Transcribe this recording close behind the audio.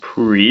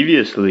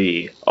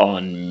Previously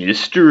on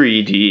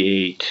Mystery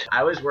D8.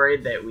 I was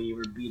worried that we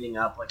were beating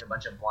up like a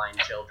bunch of blind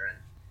children.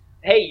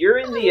 Hey, you're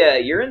in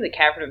the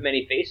Cavern of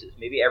Many Faces.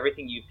 Maybe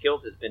everything you've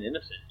killed has been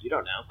innocent. You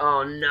don't know.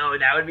 Oh no,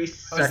 that would be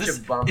such a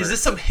bummer. Is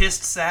this some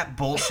hist sap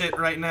bullshit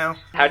right now?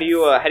 How do you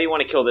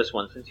want to kill this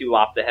one since you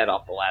lopped the head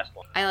off the last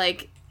one?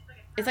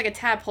 It's like a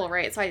tadpole,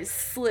 right? So I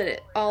slit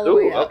it all the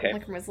Ooh, way up, okay.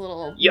 like from his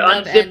little You nub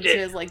unzipped end to it.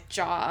 his like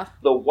jaw.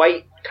 The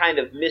white kind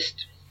of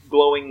mist,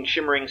 glowing,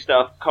 shimmering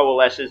stuff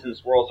coalesces and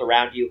swirls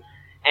around you,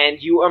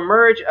 and you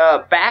emerge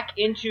back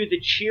into the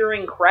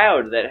cheering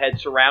crowd that had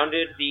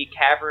surrounded the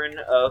Cavern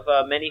of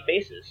Many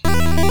Faces.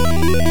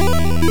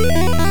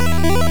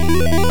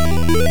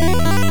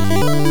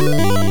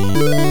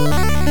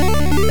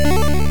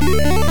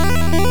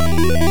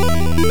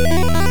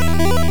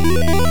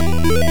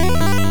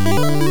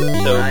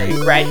 So,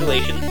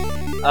 congratulations.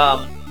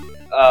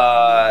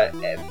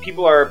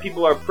 People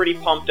are pretty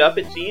pumped up,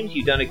 it seems.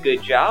 You've done a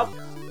good job.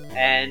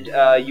 And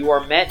you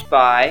are met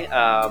by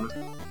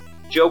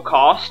Joe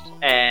Cost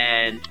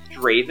and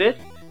Dravid,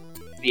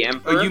 the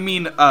Emperor. Oh, you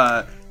mean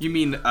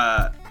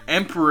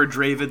Emperor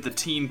Dravid, the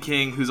Teen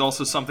King, who's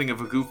also something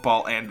of a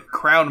goofball, and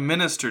Crown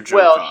Minister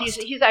Joe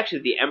Cost. He's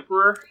actually the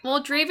Emperor.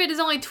 Well, Dravid is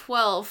only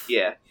 12.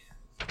 Yeah.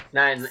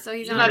 So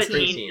he's not a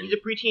preteen. teen. He's a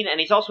preteen, and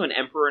he's also an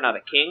emperor, not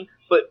a king.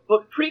 But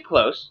pretty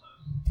close.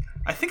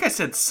 I think I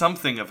said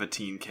something of a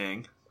Teen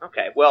King.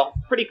 Okay, well,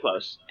 pretty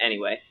close,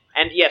 anyway.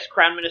 And yes,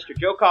 Crown Minister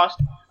Joe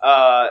Cost,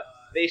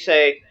 they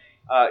say,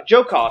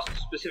 Joe Cost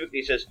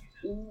specifically says,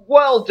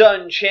 "Well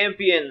done,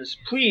 champions!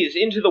 Please,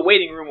 into the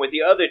waiting room with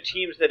the other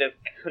teams that have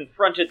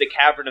confronted the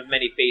Cavern of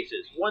Many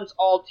Faces. Once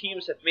all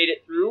teams have made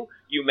it through,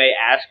 you may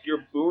ask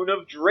your boon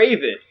of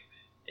Dravid."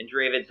 And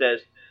Dravid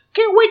says,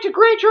 "Can't wait to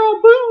grant your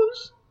own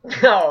boons!"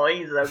 Oh,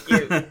 he's so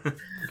cute.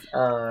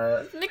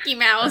 Mickey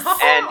Mouse.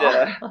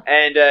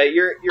 And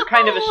you're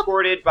kind of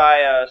escorted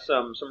by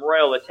some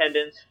royal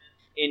attendants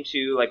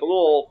into like a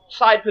little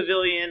side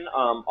pavilion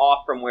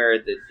off from where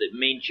the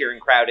main cheering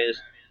crowd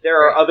is.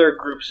 There are other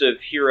groups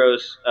of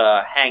heroes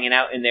hanging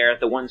out in there,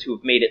 the ones who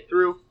have made it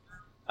through.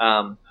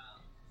 Are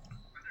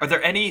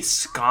there any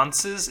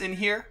sconces in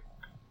here?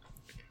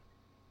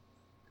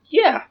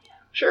 Yeah,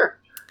 sure.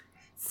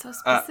 So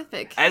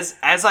specific. As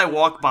I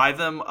walk by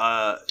them,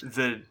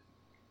 the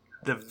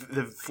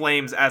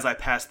flames as I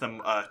pass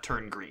them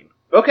turn green.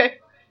 Okay,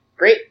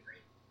 great.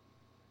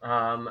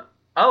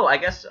 I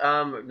guess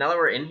now that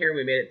we're in here and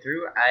we made it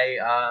through, I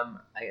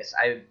guess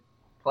I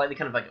politely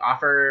kind of like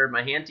offer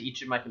my hand to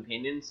each of my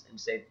companions and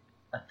say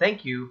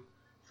thank you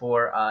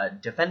for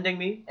defending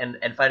me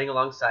and fighting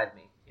alongside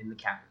me in the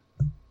cavern.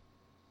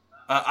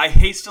 I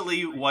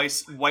hastily wipe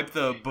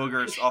the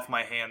boogers off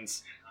my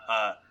hands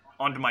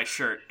onto my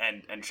shirt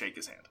and shake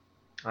his hand.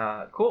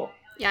 Cool.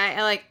 Yeah,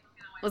 I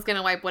was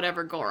gonna wipe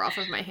whatever gore off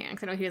of my hand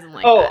because I know he doesn't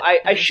like Oh,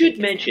 that. I should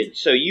mention.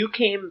 So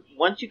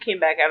once you came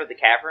back out of the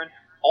cavern,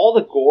 all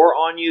the gore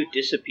on you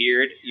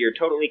disappeared. You're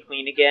totally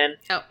clean again.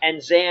 Oh.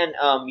 And Zan,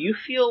 you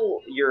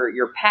feel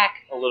your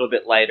pack a little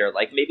bit lighter.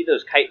 Like maybe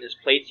those chitinous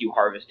plates you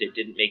harvested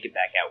didn't make it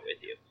back out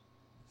with you.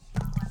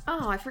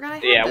 Oh, I forgot I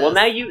had Yeah, those. well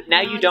now you it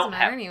don't doesn't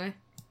matter have. anyway.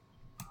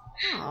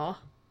 Oh.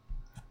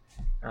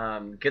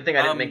 Good thing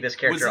I didn't make this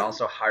character was it-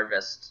 also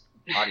harvest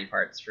body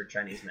parts for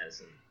Chinese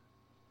medicine.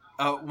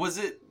 Was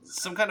it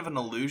some kind of an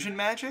illusion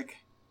magic?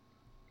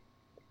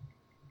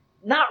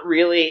 Not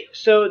really.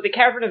 So the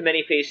Cavern of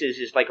Many Faces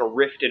is like a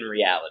rift in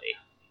reality.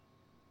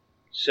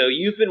 So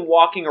you've been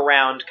walking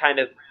around kind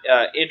of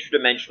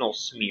interdimensional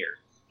smear.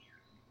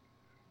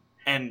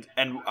 And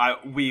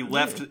we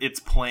left its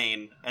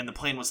plane, and the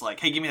plane was like,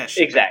 "Hey, give me that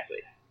shit."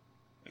 Exactly.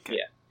 Okay.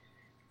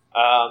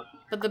 Yeah.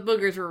 But the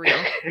boogers were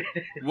real.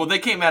 Well, they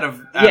came out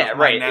of Yeah, my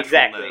right. natural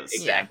Exactly. nose.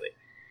 Exactly.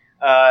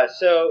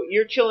 So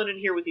you're chilling in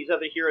here with these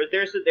other heroes.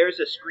 There's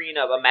a screen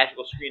a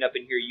magical screen up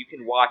in here. You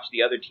can watch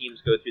the other teams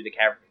go through the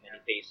Cavern of Many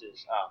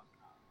Faces.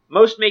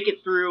 Most make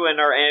it through and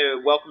are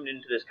welcomed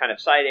into this kind of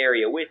side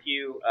area with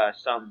you.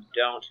 Some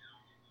don't.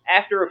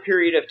 After a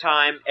period of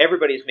time,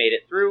 everybody's made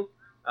it through.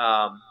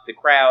 The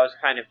crowds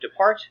kind of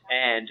depart,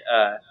 and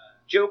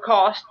Joe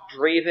Cost,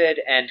 Dravid,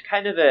 and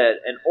kind of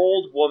an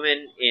old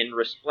woman in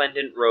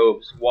resplendent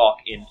robes walk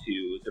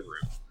into the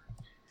room.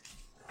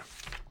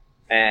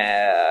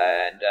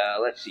 And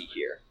let's see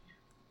here.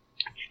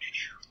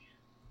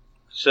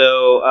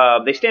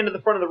 So they stand at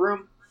the front of the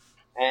room,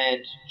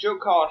 and Joe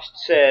Cost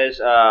says,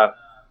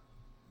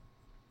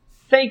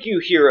 "Thank you,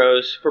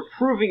 heroes, for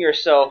proving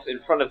yourself in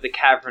front of the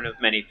Cavern of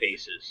Many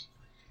Faces.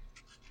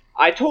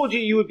 I told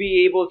you would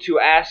be able to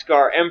ask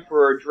our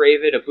Emperor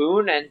Dravid a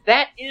boon, and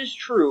that is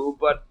true,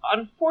 but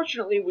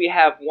unfortunately we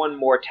have one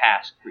more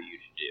task for you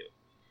to do.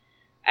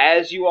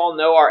 As you all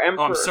know, our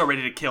Emperor... Oh, I'm so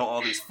ready to kill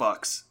all these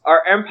fucks.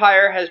 Our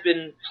empire has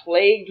been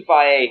plagued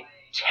by a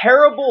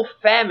terrible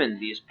famine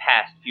these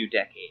past few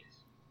decades.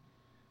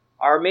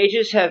 Our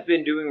mages have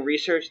been doing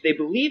research. They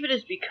believe it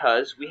is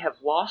because we have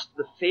lost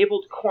the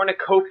fabled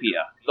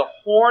cornucopia, the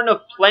horn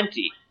of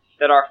plenty,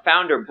 that our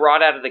founder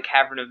brought out of the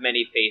Cavern of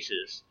Many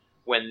Faces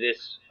when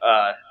this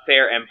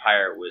fair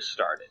empire was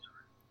started.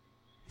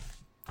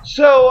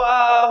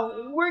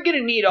 So, we're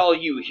gonna need all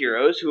you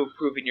heroes who have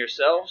proven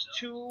yourselves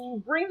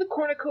to bring the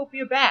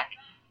cornucopia back.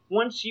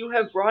 Once you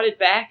have brought it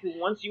back, and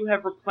once you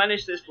have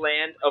replenished this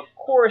land, of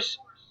course,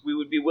 we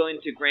would be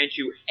willing to grant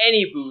you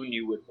any boon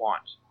you would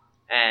want.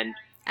 And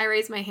I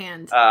raise my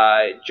hand.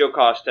 Joe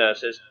Costa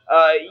says,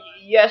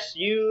 yes,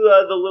 you,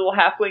 the little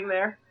halfling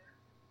there?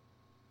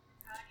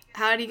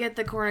 How do you get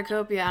the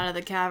cornucopia out of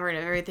the cavern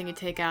if everything you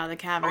take out of the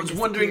cavern I was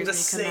wondering the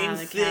disappears when you come same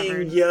out of the thing,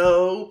 cavern?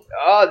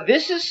 yo.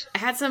 This is I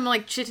had some,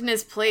 like,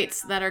 chitinous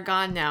plates that are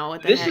gone now.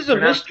 What the This heck? is a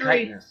Pronounced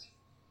mystery. chitinous.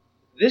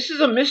 This is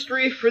a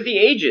mystery for the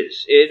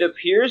ages. It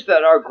appears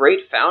that our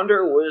great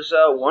founder was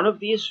one of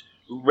these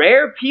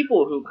rare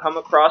people who come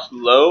across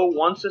Lo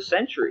once a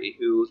century,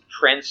 who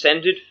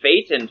transcended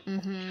fate and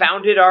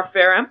founded our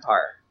fair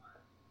empire.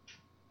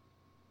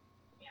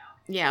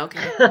 Yeah,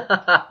 okay.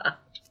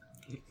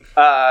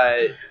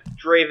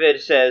 Dravid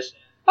says,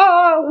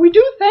 we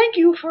do thank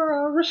you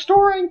for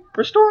restoring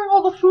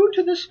all the food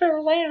to this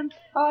fair land.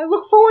 I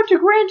look forward to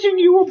granting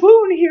you a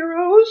boon,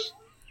 heroes.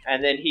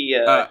 And then he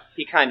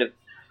kind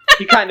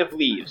of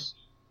leaves.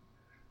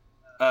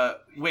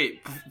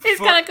 Wait. He's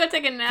gonna go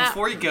take a nap.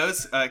 Before he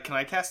goes, can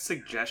I cast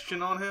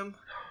suggestion on him?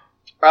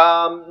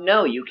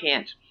 No, you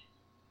can't.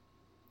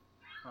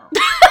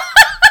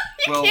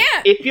 Well,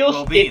 can't. It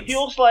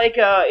feels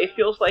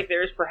like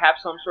there is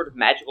perhaps some sort of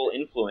magical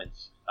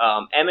influence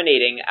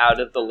emanating out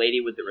of the lady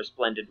with the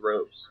resplendent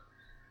robes.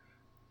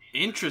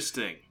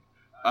 interesting.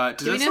 Does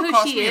Do we it know still who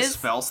cost she me a is?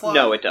 spell slot?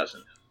 No, it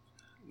doesn't.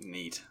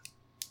 Neat.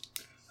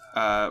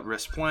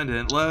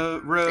 Resplendent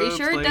robe. Are you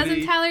sure it doesn't,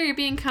 lady. Tyler? You're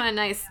being kind of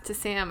nice to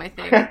Sam, I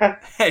think.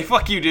 Hey,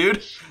 fuck you,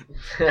 dude.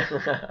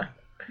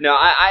 No,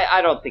 I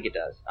don't think it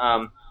does.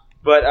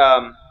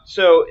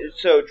 So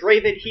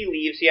Dravid, he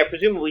leaves. Yeah,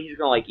 presumably he's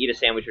gonna like eat a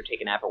sandwich or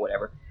take a nap or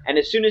whatever. And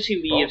as soon as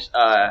he leaves,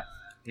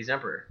 He's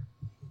emperor.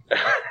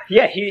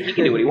 yeah, he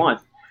can do what he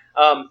wants.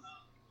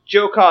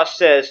 Joe Cost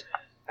says,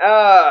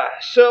 I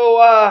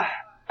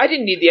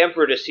didn't need the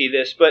Emperor to see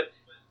this, but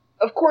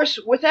of course,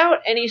 without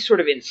any sort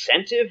of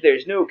incentive,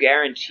 there's no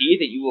guarantee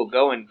that you will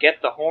go and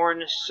get the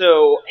horn.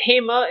 So,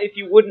 Hema, if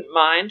you wouldn't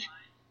mind.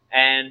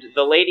 And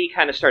the lady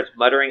kind of starts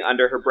muttering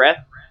under her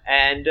breath,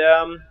 and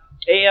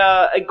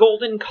a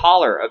golden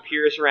collar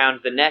appears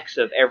around the necks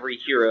of every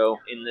hero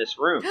in this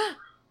room.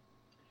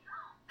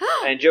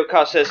 And Joe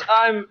Cost says,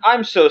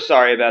 I'm so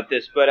sorry about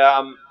this, but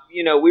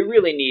we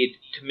really need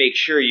to make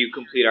sure you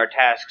complete our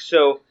task.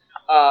 So,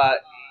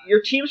 your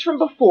teams from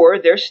before,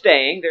 they're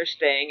staying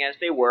as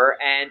they were,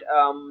 and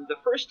the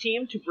first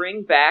team to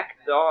bring back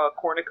the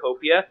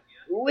cornucopia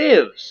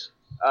lives.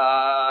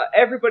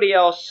 Everybody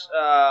else,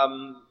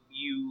 I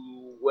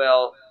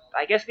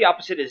guess the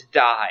opposite is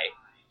die.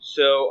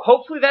 So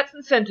hopefully that's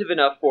incentive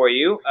enough for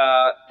you.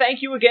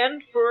 Thank you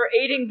again for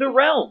aiding the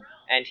realm.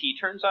 And he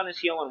turns on his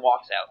heel and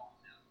walks out.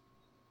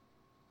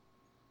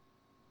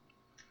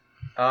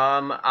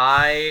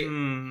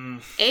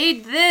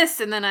 Aid this,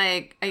 and then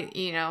I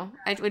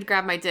would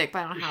grab my dick,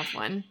 but I don't have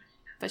one.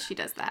 But she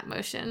does that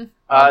motion.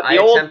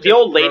 The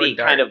old lady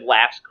kind of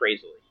laughs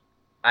crazily.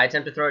 I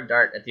attempt to throw a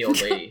dart at the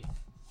old lady.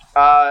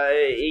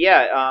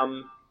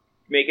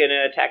 Make an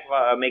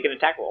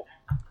attack roll.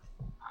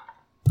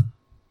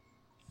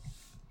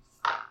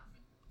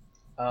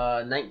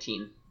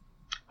 19.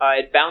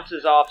 It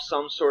bounces off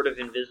some sort of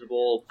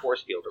invisible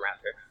force field around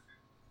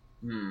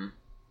her.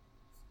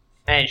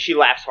 And she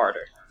laughs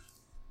harder.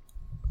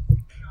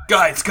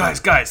 Guys,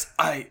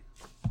 I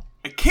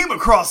came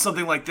across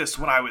something like this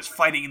when I was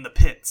fighting in the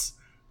pits.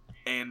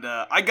 And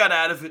I got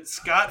out of it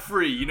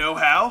scot-free, you know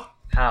how?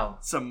 How?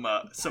 Some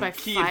By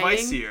key fighting?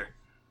 advice here.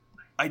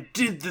 I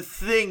did the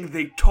thing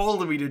they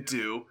told me to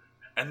do,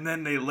 and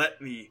then they let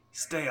me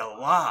stay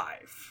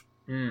alive.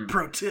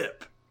 Pro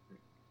tip.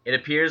 It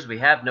appears we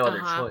have no other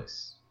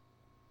choice.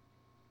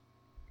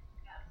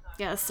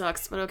 Yeah, it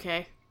sucks, but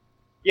okay.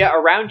 Yeah,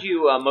 around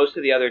you, most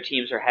of the other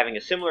teams are having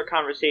a similar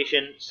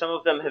conversation. Some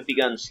of them have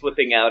begun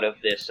slipping out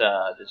of this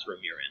room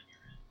you're in.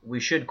 We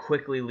should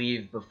quickly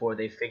leave before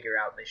they figure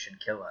out they should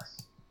kill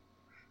us.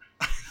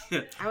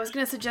 I was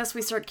gonna suggest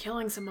we start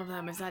killing some of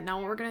them. Is that not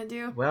what we're gonna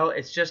do? Well,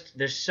 it's just,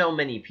 there's so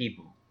many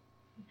people.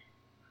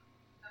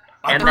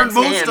 I burned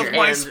most of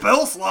my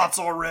spell slots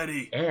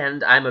already.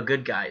 And I'm a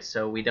good guy,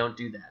 so we don't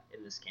do that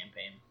in this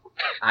campaign.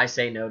 I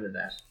say no to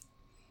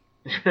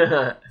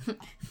that.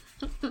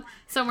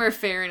 Somewhere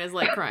Farron is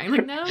like crying,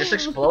 like no. Just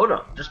explode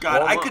them. Just God,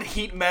 blow 'em I up. could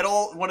heat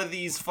metal one of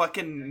these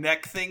fucking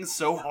neck things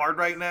so hard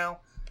right now.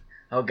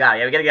 Oh god,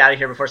 yeah, we gotta get out of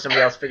here before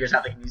somebody else figures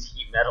out they can use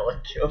heat metal and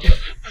kill them.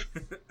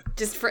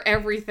 Just for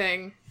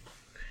everything.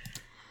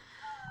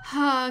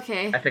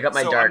 Okay. I pick up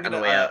my So dart I'm on gonna,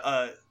 the way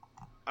out.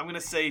 I'm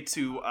gonna say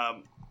to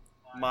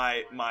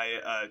my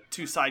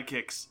two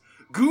sidekicks,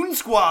 Goon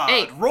Squad,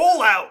 Hey.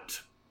 roll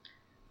out.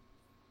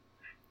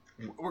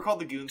 We're called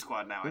the Goon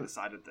Squad now. I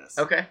decided this.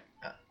 Okay.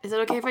 Is it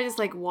okay if I just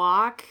like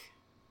walk?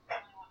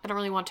 I don't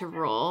really want to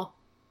roll.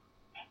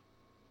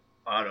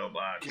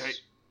 Autobots.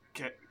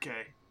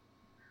 Okay.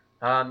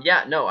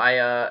 Yeah, no,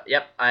 I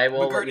will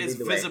let McGirt you is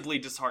lead the way. visibly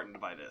disheartened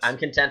by this. I'm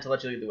content to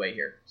let you lead the way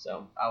here,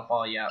 so I'll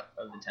follow you out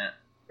of the tent,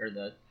 or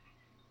the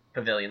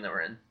pavilion that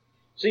we're in.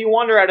 So you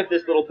wander out of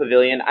this little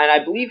pavilion, and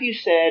I believe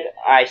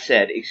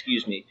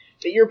excuse me,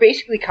 that you're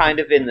basically kind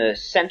of in the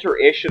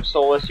center-ish of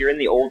Solus. You're in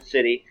the old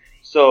city,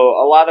 so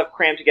a lot of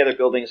crammed together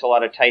buildings, a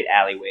lot of tight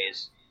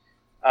alleyways.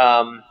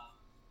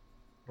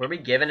 Were we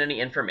given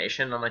any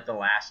information on like the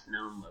last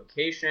known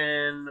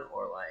location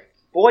or like?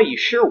 Boy, you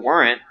sure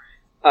weren't.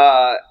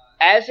 So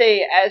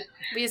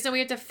we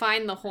have to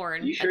find the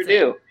horn. You sure That's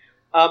do.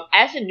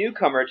 As a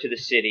newcomer to the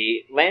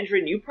city,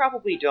 Landrin, you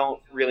probably don't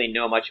really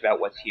know much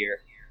about what's here.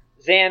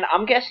 Zan,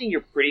 I'm guessing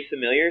you're pretty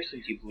familiar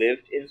since you've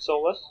lived in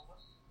Solus.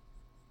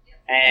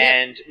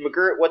 And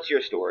McGirt, what's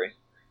your story?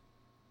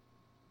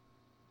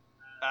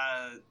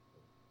 I've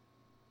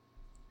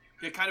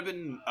kind of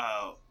been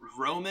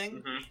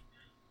roaming, Mm-hmm.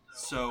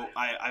 so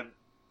I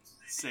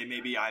say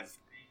maybe I've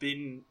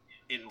been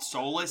in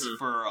Solus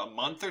for a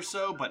month or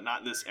so, but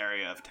not this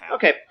area of town.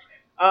 Okay.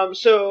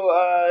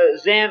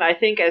 Zan, I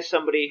think as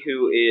somebody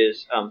who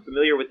is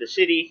familiar with the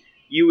city,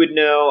 you would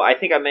know, I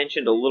think I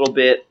mentioned a little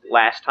bit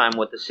last time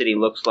what the city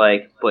looks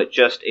like, but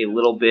just a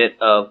little bit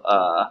of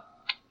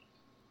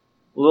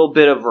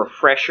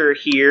refresher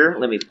here.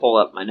 Let me pull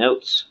up my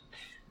notes.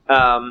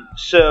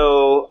 Most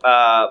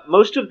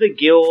of the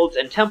guilds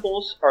and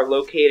temples are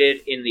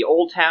located in the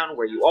Old Town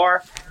where you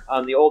are.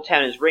 The Old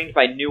Town is ringed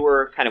by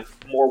newer, kind of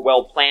more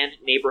well-planned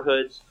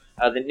neighborhoods.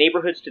 The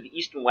neighborhoods to the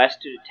east and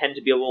west tend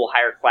to be a little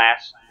higher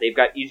class. They've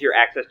got easier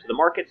access to the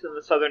markets than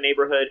the southern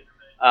neighborhood,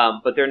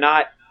 but they're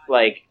not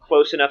like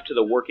close enough to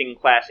the working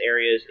class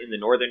areas in the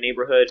northern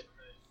neighborhood.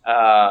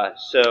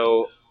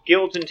 So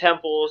guilds and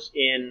temples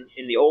in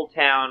the Old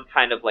Town,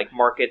 kind of like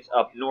markets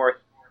up north,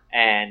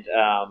 and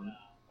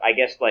I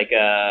guess like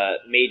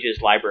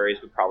mages' libraries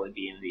would probably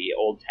be in the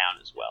Old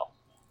Town as well.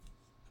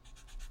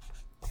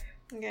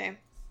 Okay.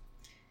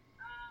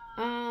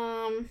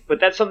 But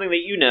that's something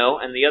that you know,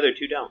 and the other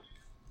two don't.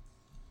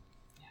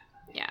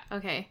 Yeah.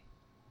 Okay.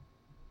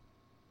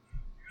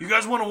 You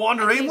guys want to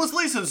wander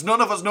aimlessly since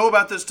none of us know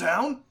about this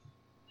town?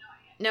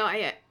 No,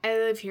 I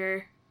live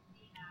here.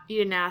 You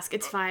didn't ask.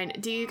 It's fine.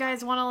 Do you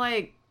guys want to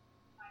like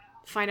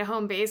find a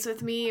home base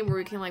with me where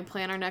we can like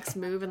plan our next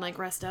move and like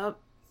rest up?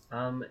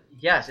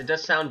 Yes, it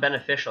does sound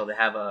beneficial to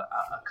have a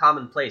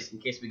common place in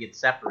case we get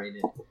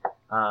separated.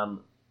 I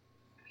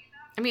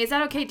mean, is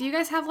that okay? Do you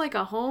guys have like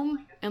a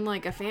home and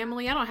like a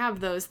family? I don't have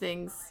those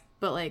things,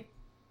 but like,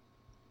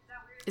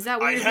 is that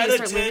weird if we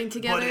start living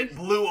together? But it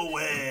blew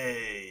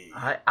away.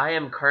 I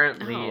am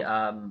currently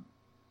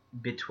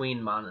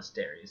between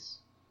monasteries.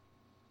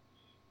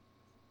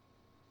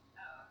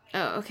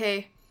 Oh,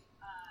 okay.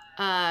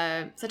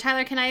 So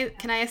Tyler, can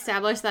I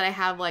establish that I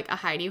have like a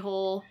hidey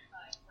hole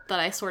that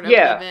I sort of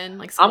live in?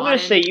 Like, I'm going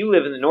to say you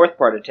live in the north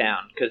part of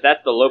town because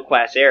that's the low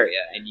class area,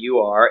 and you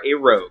are a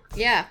rogue.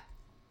 Yeah.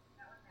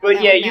 But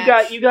That yeah, would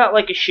match. you got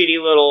like a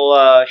shitty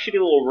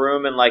little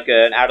room and like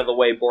an out of the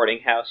way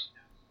boarding house.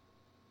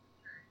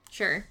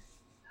 Sure.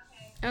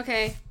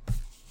 Okay.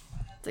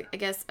 It's like, I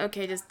guess,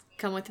 okay, just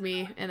come with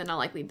me, and then I'll,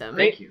 like, leave them.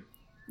 Thank you.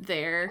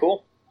 There.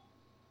 Cool.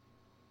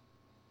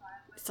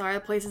 Sorry, the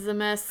place is a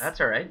mess. That's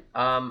all right.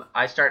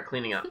 I start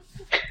cleaning up.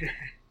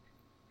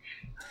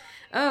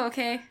 Oh,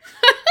 okay.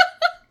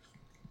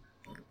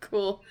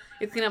 Cool.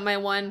 You clean up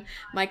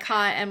my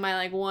cot and my,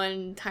 like,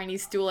 one tiny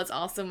stool that's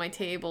also my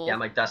table. Yeah, I'm,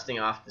 like, dusting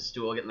off the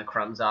stool, getting the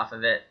crumbs off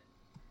of it.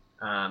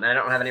 And I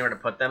don't have anywhere to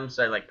put them,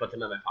 so I, like, put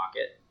them in my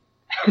pocket.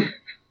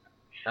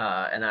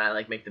 And then I,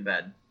 like, make the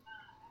bed.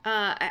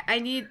 I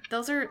need,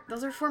 those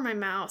are for my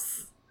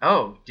mouse.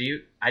 Oh,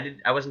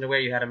 I wasn't aware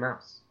you had a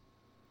mouse.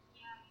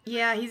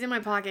 Yeah, he's in my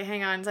pocket.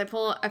 Hang on. So I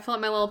pull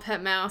out my little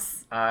pet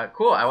mouse.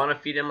 Cool. I want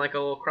to feed him, like, a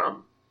little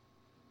crumb.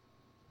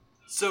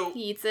 So,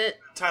 He eats it.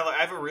 Tyler,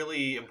 I have a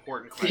really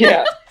important question.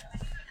 Yeah.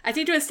 I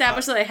need to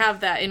establish that I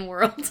have that in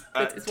world.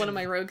 It's one of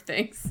my rogue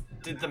things.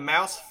 Did the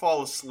mouse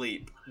fall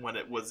asleep when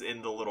it was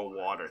in the little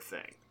water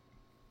thing?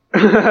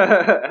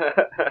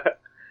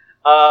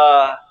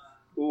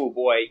 Ooh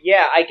boy.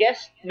 Yeah, I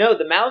guess no,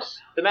 the mouse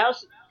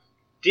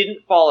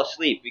didn't fall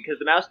asleep because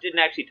the mouse didn't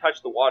actually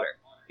touch the water.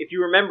 If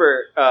you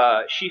remember,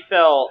 she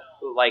fell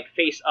like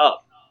face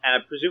up,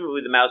 and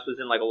presumably the mouse was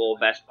in like a little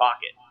vest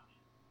pocket.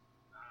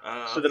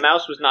 So the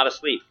mouse was not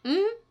asleep.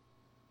 Mm-hmm.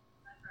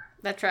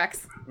 That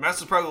tracks. The mouse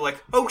was probably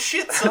like, "Oh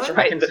shit, son!" That's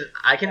right.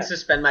 I can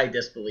suspend my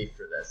disbelief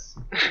for this.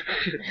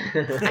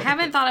 I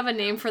haven't thought of a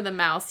name for the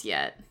mouse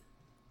yet.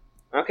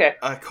 Okay.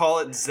 Call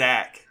it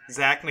Zach.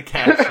 Zach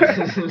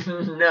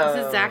Nakashin. No.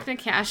 This is Zach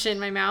Nakashin,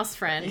 my mouse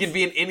friend. He can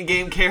be an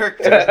in-game It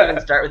character. doesn't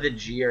even start with a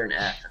G or an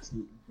F. It's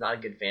not a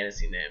good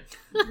fantasy name.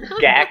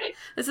 Gak.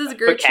 This is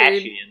Gertrude.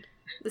 Bakashian.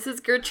 This is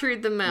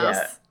Gertrude the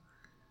mouse.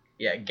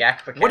 Yeah,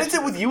 Gak Bakashian. What is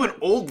it with you and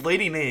old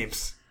lady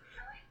names?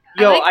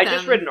 Yo, I like I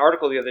just them. read an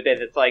article the other day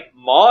that's like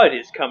Maud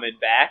is coming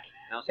back.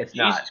 And I was like, It's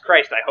not. Jesus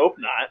Christ, I hope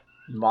not.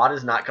 Maud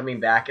is not coming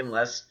back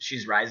unless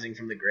she's rising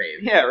from the grave.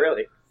 Yeah,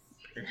 really.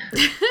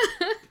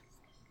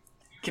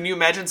 Can you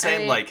imagine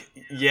saying, I- like,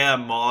 "Yeah,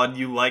 Maud,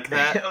 you like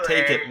that?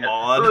 Take it,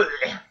 Maud."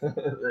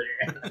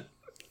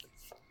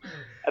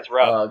 That's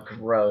rough. Oh,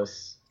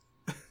 gross.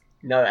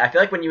 No, I feel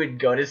like when you would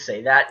go to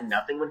say that,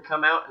 nothing would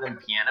come out, and then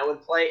piano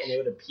would play, and it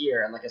would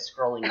appear on like a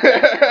scrolling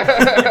text.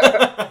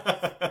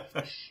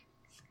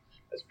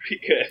 That's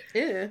pretty good.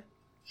 Ew.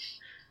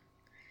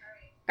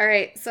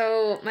 Alright,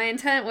 so my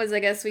intent was I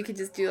guess we could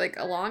just do like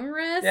a long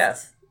rest. Yeah.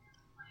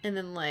 And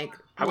then like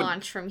I would-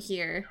 launch from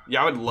here.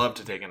 Yeah, I would love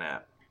to take a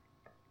nap.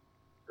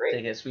 Great.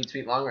 Take a sweet,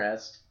 sweet long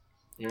rest.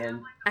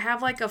 And, I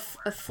have like a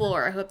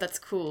floor. I hope that's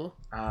cool.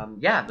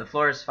 yeah, the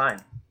floor is fine.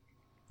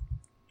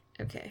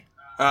 Okay.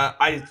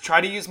 I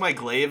try to use my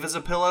glaive as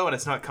a pillow, and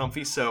it's not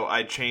comfy, so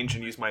I change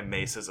and use my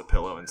mace as a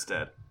pillow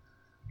instead.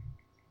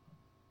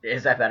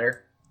 Is that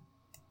better?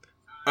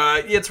 Yeah,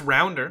 it's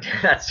rounder.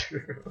 That's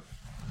true.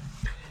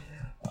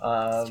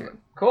 That's true.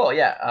 Cool,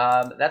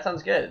 yeah. That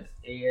sounds good.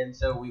 And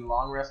so we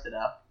long rested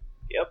up.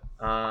 Yep.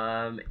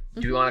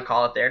 Do we want to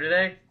call it there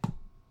today?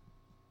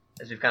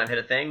 As we've kind of hit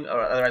a thing? Or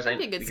otherwise, That'd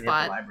be a good we can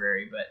spot. hit the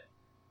library,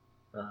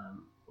 but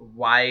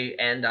why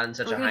end on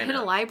such We're a gonna high hit a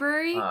note?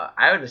 library?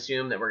 I would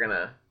assume that we're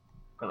gonna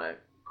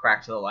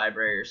crack to the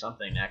library or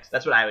something next.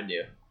 That's what I would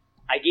do.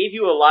 I gave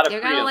you a lot of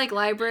You're freedom. gonna like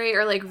library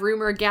or like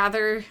rumor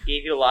gather.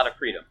 Gave you a lot of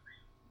freedom.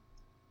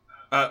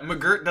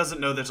 McGirt doesn't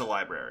know there's a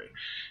library.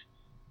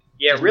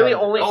 Yeah, Just really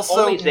know- only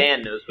Also,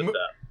 Zan knows what's up.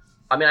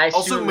 I mean, I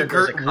Also, assume that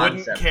there's a McGirt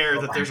wouldn't concept care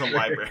of a that there's a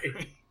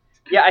library.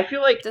 Yeah, I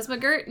feel like Does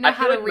McGirt know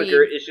how to read?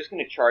 McGirt is just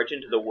going to charge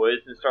into the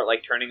woods and start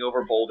like turning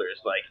over boulders.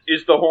 Like,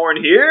 is the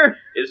horn here?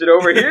 Is it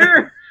over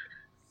here?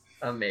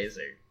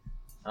 Amazing.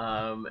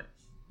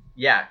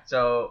 Yeah,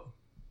 so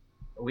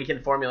we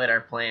can formulate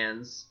our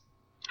plans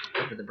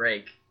over the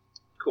break.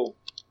 Cool.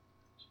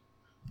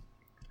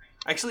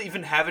 I actually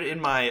even have it in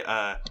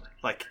my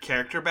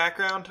character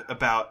background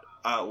about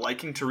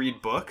liking to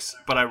read books,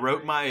 but I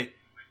wrote my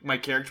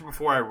character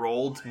before I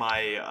rolled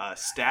my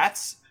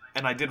stats,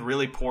 and I did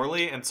really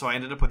poorly, and so I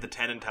ended up with a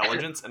 10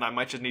 intelligence, and I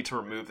might just need to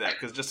remove that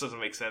because it just doesn't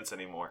make sense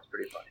anymore. It's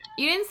pretty funny.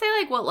 You didn't say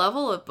like what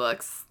level of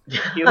books.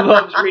 He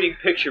loves reading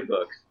picture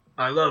books.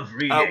 I love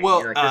reading.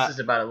 well, this is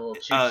about a little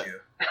choo-choo.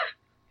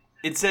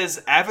 It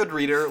says, avid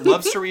reader,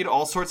 loves to read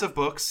all sorts of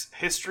books,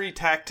 history,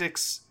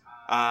 tactics,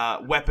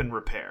 weapon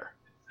repair,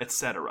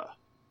 etc.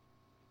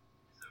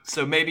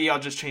 So maybe I'll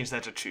just change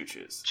that to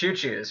choo-choos.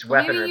 Choo-choos,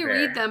 weapon Maybe you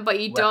repair. read them, but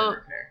you Weapon don't.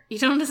 repair. You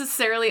don't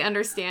necessarily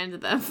understand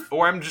them.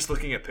 Or I'm just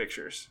looking at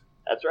pictures.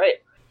 That's right.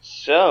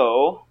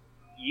 So,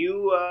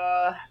 you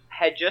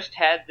had just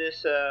had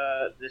this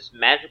this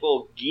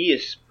magical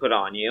geas put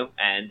on you,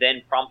 and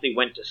then promptly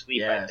went to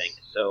sleep, I Yes. think.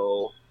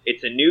 So,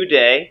 it's a new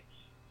day.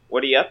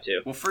 What are you up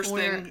to? Well, first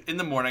Where- thing in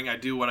the morning, I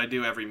do what I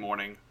do every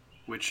morning,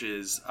 which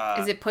is...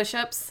 Is it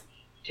push-ups?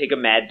 Take a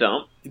mad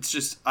dump. It's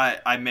just,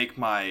 I make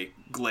my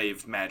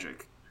glaive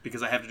magic,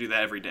 because I have to do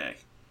that every day.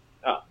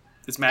 Oh.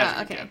 It's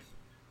magic okay. again.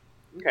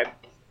 Okay.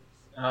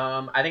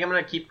 I think I'm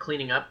going to keep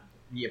cleaning up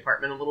the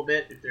apartment a little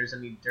bit. If there's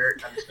any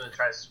dirt, I'm just going to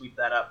try to sweep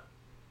that up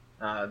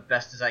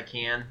best as I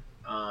can.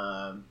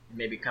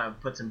 Maybe kind of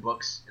put some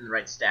books in the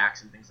right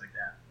stacks and things like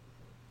that.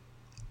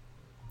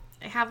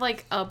 I have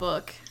like a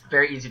book.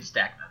 Very easy to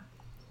stack them.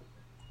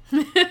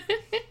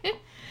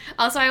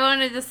 Also, I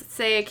wanted to just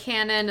say a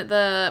canon.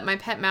 My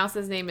pet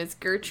mouse's name is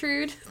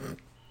Gertrude.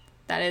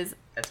 That is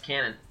That's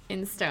canon.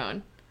 in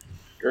stone.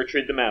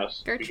 Gertrude the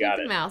mouse. We Gertrude got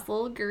the it. mouse,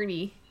 little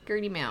Gertie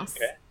mouse.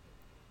 Okay.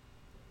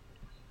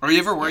 Are you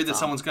ever worried That's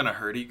that all. someone's gonna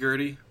hurty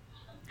Gertie?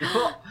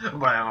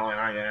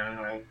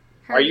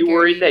 Are you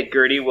worried that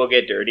Gertie will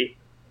get dirty?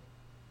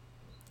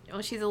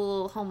 Well, she's a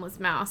little homeless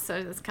mouse,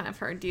 so that's kind of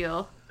her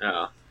deal.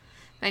 Oh.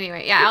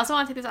 Anyway, yeah, I also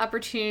want to take this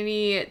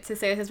opportunity to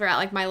say, since we're at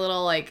like my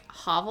little like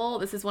hovel,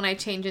 this is when I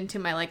change into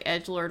my like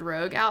edgelord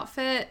rogue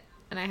outfit,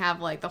 and I have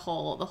like the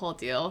whole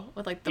deal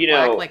with like the You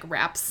black know- like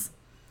wraps,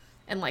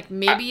 and like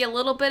maybe a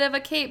little bit of a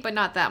cape, but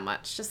not that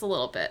much, just a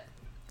little bit.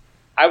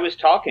 I was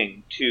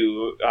talking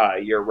to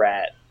your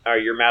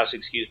mouse,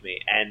 excuse me,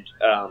 and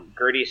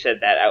Gertie said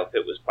that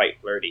outfit was quite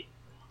flirty.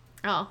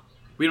 Oh,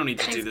 We don't need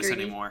to do Thanks, this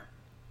Gertie. anymore.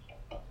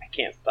 I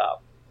can't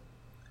stop.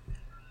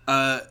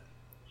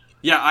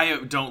 Yeah, I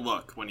don't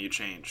look when you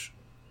change.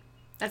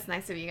 that's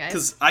nice of you guys.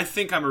 Because I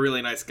think I'm a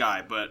really nice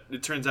guy, but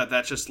it turns out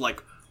that's just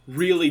like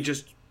really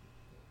just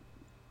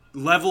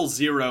level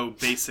 0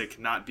 basic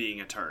not being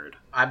a turd.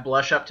 I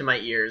blush up to my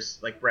ears,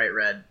 like bright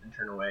red, and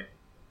turn away.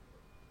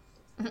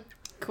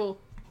 Cool.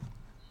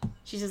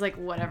 She's just like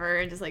whatever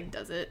and just like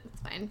does it.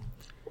 It's fine.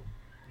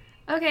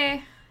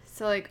 Okay.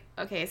 So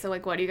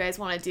what do you guys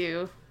want to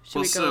do? Should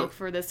Well, we go so- look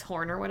for this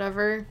horn or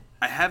whatever?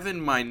 I have in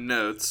my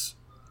notes,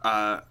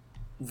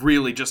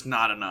 really just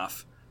not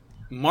enough.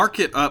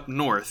 Market up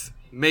north,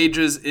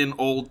 mages in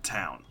Old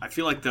Town. I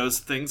feel like those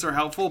things are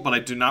helpful, but I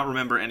do not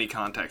remember any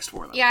context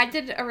for them. Yeah, I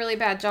did a really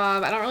bad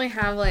job. I don't really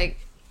have like.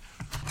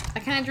 I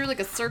kind of drew like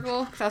a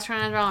circle because I was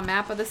trying to draw a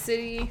map of the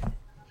city.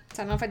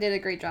 So I don't know if I did a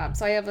great job.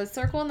 So I have a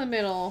circle in the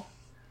middle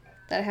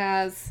that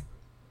has.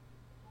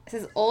 It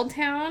says Old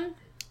Town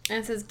and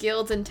it says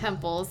guilds and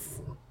temples.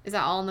 Is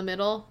that all in the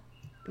middle?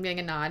 I'm getting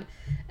a nod.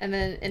 And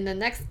then in the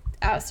next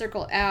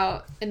circle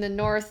out in the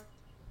north,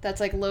 that's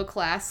like low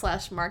class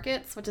 /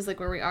 markets, which is like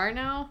where we are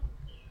now.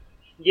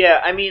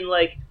 Yeah, I mean,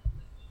 like,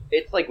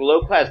 it's like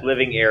low class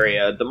living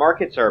area. The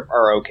markets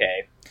are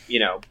okay,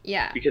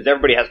 Yeah. because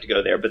everybody has to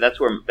go there. But that's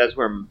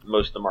where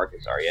most of the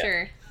markets are. Yeah.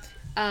 Sure.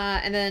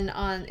 And then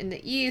in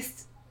the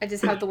east, I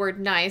just have the word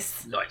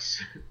nice.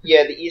 Nice.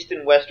 Yeah, the east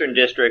and western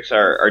districts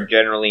are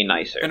generally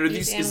nicer. And are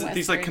East these and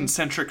these like western.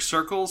 concentric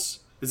circles?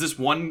 Is this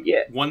one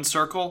Yeah. one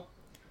circle?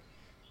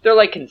 They're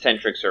like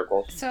concentric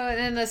circles. So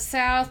in the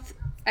south,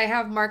 I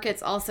have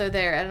markets also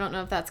there. I don't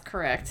know if that's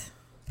correct.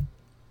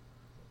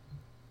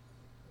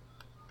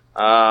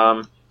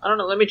 I don't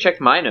know. Let me check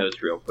my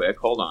notes real quick.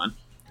 Hold on.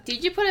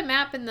 Did you put a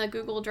map in the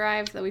Google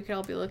Drive that we could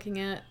all be looking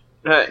at?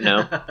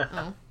 No.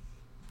 Oh,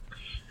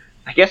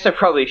 I guess I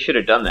probably should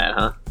have done that,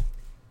 huh?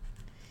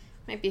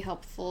 might be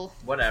helpful.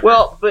 Whatever.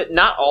 Well, but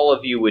not all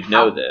of you would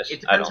know this. It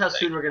I depends don't how think.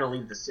 soon we're gonna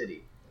leave the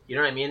city. You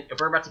know what I mean? If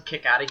we're about to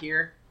kick out of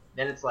here,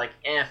 then it's like,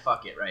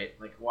 fuck it, right?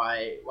 Like,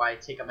 why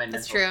take up my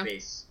That's mental true.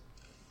 space?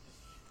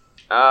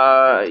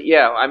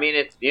 Yeah. I mean,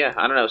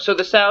 I don't know. So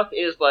the South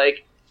is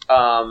like,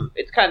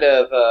 it's kind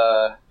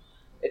of,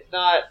 it's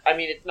not. I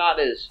mean, it's not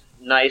as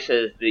nice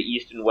as the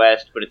East and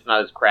West, but it's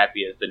not as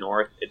crappy as the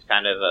North. It's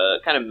kind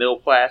of middle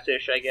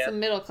class-ish, I guess. Some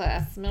middle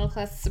class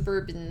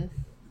suburban.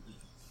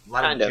 A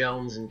lot Kind of of.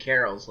 Jones and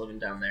Carols living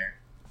down there.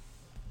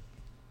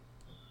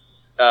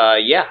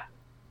 Yeah,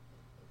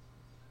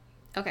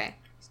 Okay.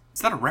 Is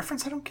that a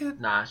reference I don't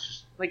get? Nah, it's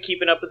just like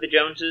Keeping Up with the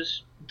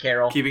Joneses.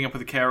 Carol. Keeping Up with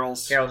the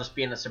Carols. Carol just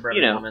being a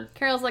suburban You know. woman.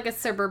 Carol's like a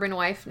suburban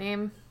wife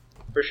name.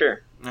 For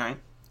sure. All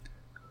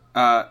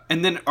right.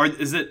 And then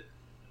is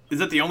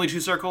that the only two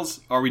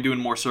circles? Or are we doing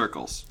more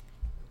circles?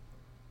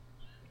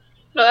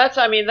 No, that's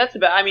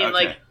about. I mean, Okay.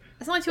 like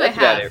That's the only two that's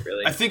I have. about it,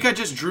 really. I think I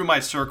just drew my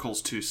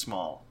circles too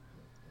small.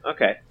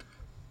 Okay.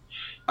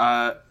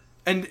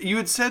 And you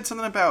had said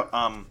something about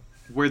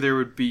where there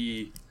would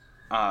be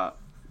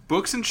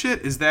books and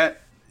shit. Is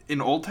that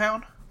in Old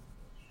Town?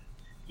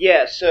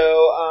 Yeah. So.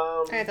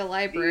 I have the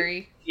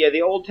library. Yeah,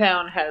 the Old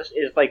Town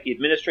is like the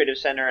administrative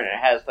center, and it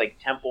has like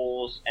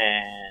temples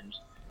and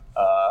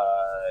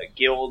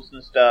guilds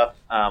and stuff.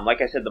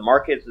 Like I said, the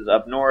markets is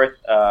up north.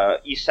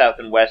 East, south,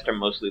 and west are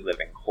mostly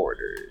living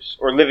quarters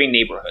or living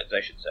neighborhoods,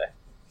 I should say.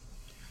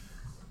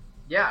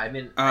 Yeah, I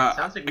mean, it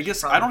sounds like we I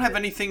guess should I don't probably have hit-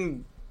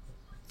 anything.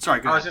 Sorry,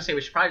 go I was ahead. gonna say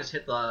we should probably just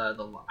hit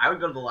the. I would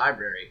go to the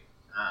library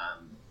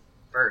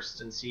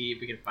first and see if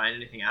we can find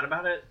anything out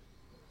about it.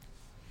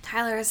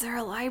 Tyler, is there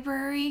a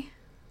library?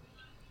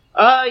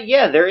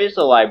 Yeah, there is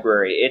a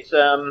library. It's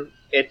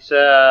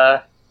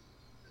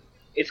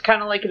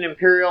kind of like an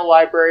imperial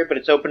library, but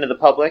it's open to the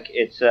public.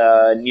 It's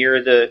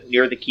near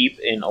the keep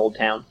in Old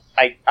Town.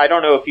 I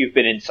don't know if you've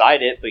been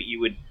inside it, but you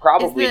would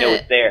probably know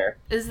it's there.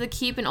 Is the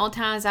keep in Old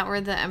Town, is that where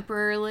the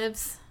Emperor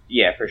lives?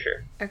 Yeah, for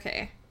sure.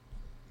 Okay.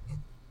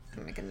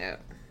 I'll make a note.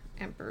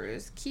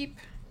 Emperor's Keep.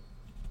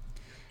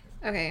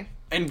 Okay.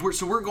 And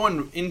we're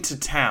going into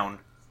town.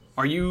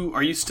 Are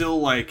you still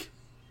like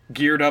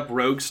geared up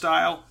rogue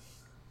style?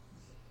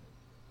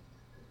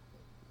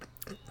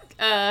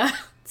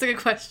 It's a good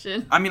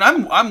question. I mean,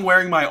 I'm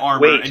wearing my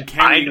armor Wait, and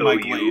carrying I know my you.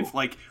 glaive.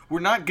 Like, we're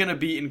not gonna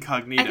be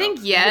incognito. I think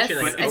yes.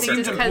 But But I it think seemed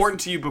it's because,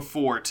 important to you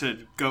before to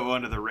go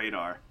under the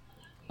radar.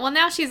 well,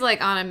 now she's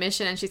like on a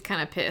mission and she's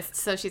kind of pissed,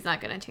 so she's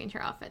not gonna change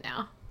her outfit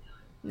now.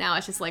 Now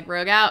it's just like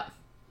rogue out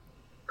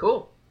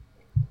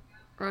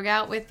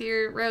with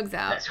your rogues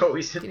out. That's what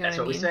we said. You know That's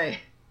what I what we mean? say.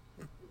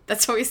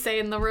 That's what we say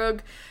in the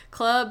rogue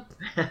club.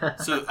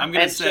 So I'm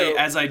gonna And say, so-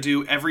 as I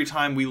do every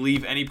time we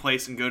leave any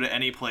place and go to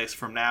any place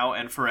from now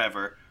and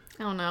forever,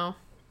 I don't know.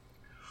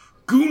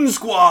 Goon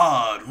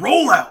Squad,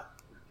 roll out.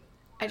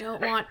 I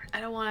don't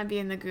want to be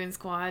in the goon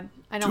squad.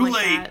 I don't Too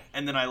like late. that.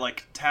 And then I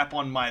like tap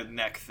on my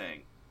neck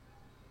thing.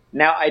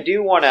 Now, I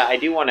do want to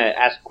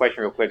ask a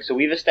question real quick. So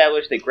we've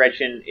established that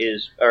Gretchen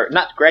is, or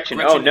not Gretchen.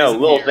 Gretchen oh no,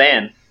 isn't Lil here.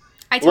 Xan.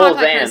 I Lil talk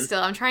like her Xan.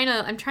 still. I'm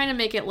trying to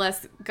make it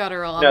less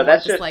guttural. No, I'm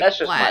that's more just like that's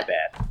just flat. my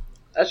bad.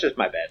 That's just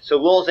my bad. So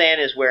Lil Xan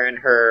is wearing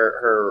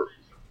her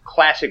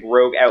classic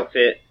rogue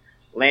outfit.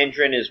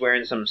 Landrin is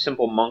wearing some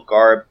simple monk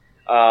garb.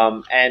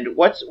 And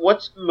what's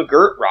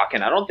McGirt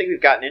rocking? I don't think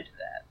we've gotten into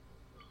that.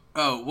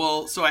 Oh,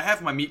 well, so I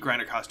have my meat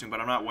grinder costume, but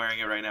I'm not wearing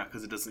it right now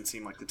because it doesn't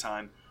seem like the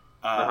time.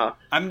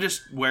 I'm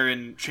just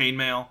wearing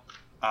chainmail.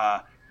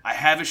 I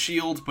have a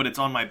shield, but it's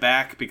on my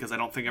back because I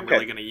don't think I'm Okay.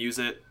 really going to use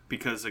it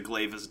because a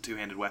glaive is a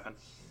two-handed weapon.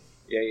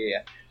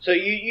 Yeah. So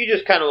you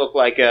just kind of look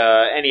like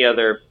any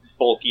other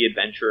bulky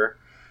adventurer.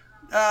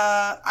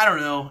 I don't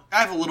know. I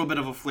have a little bit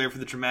of a flair for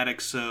the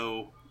dramatic,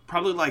 so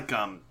probably like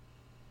A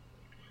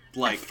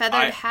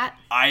feathered hat.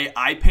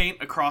 I paint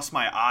across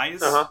my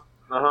eyes. Uh-huh.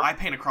 I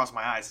paint across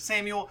my eyes.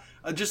 Samuel,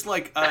 just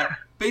like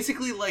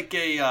basically like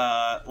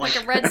a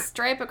Like a red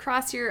stripe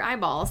across your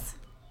eyeballs.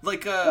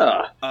 like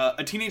a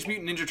Teenage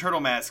Mutant Ninja Turtle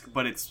mask,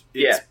 but it's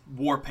Yeah.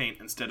 war paint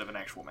instead of an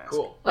actual mask.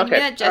 Cool. When Okay,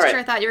 you made that gesture, alright.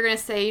 I thought you were going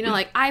to say,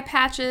 like eye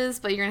patches,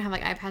 but you're going to have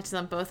like eye patches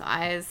on both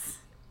eyes.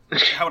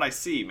 How would I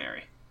see,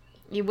 Mary?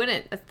 You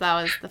wouldn't.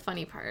 That was the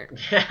funny part.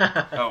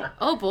 Oh,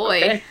 Oh boy.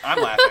 Okay. I'm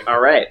laughing.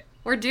 All right.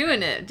 We're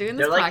doing it. Doing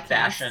this They're like podcast.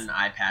 fashion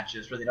eye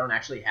patches where they don't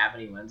actually have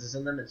any lenses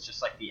in them. It's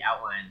just like the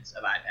outlines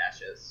of eye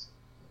patches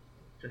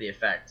for the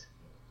effect.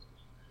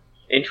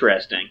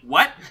 Interesting.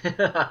 What?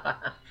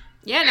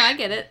 Yeah, no, I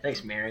get it.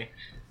 Thanks, Mary.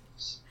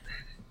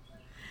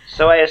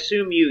 So I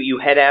assume you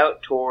head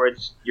out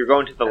towards... You're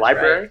going to the That's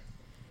library? right.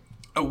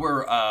 Oh,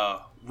 we're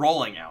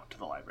rolling out to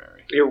the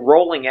library. You're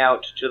rolling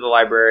out to the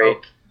library.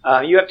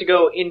 Okay. You have to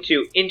go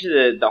into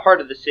the heart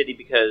of the city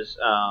because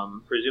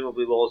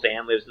presumably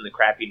Lolzan lives in the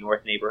crappy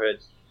north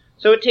neighborhoods.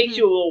 So it takes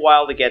you a little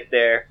while to get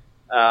there.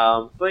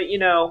 But,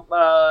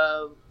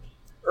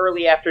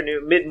 early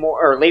afternoon, late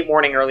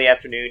morning, early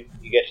afternoon,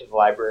 you get to the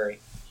library.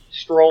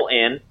 Stroll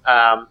in.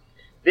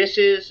 This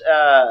is,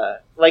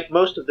 like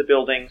most of the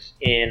buildings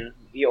in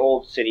the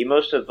old city,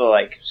 most of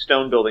the,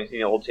 stone buildings in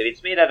the old city,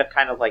 it's made out of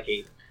kind of like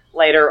a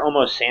lighter,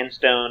 almost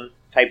sandstone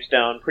type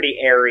stone, pretty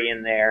airy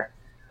in there.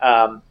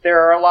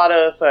 There are a lot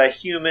of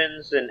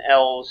humans and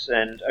elves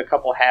and a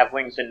couple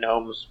halflings and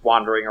gnomes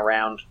wandering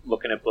around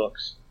looking at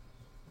books.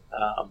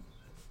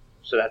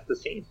 So that's the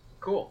scene.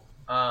 Cool.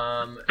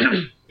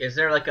 Is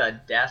there like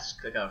a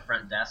desk, like a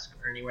front desk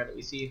or anywhere that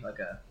we see, like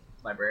a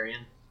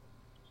librarian?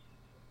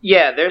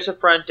 Yeah, there's a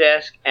front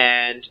desk,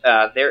 and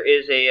there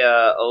is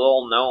a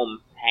little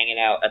gnome hanging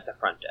out at the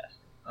front desk.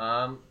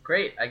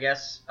 Great. I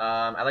guess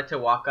I'd like to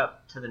walk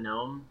up to the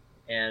gnome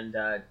and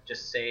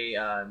just say,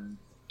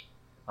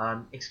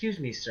 excuse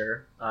me,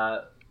 sir.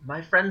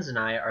 My friends and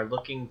I are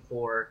looking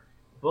for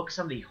books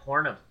on the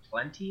Horn of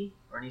Plenty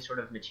or any sort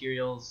of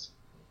materials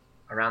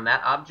around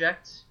that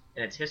object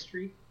and its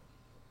history.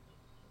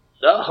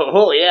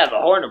 Oh yeah, the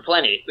Horn of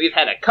Plenty. We've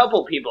had a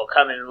couple people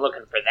come in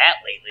looking for that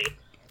lately.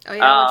 Oh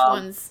yeah,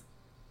 which ones?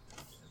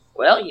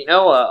 Well,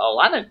 a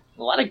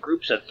lot of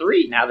groups of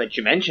three. Now that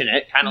you mention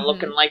it, kind of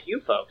looking like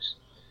you folks.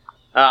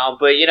 But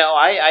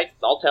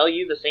I'll tell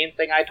you the same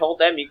thing I told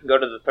them. You can go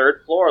to the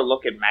third floor,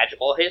 look at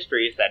magical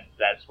histories.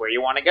 That's where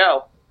you want to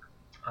go.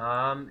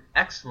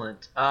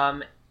 Excellent.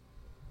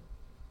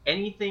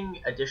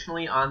 Anything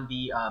additionally on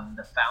the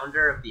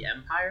founder of the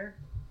empire?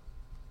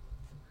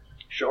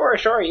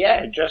 Sure,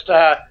 yeah. Just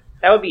that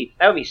would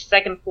be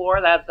second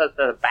floor. That's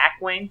the back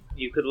wing.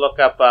 You could look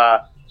up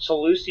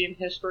Seleucian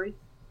history.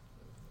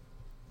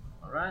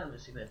 All right, let me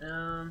see that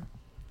down.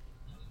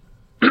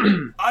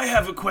 I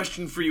have a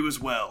question for you as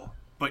well,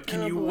 but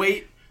can you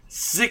wait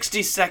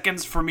 60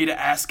 seconds for me to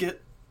ask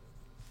it?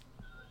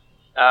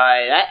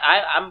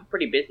 I'm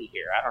pretty busy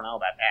here. I don't know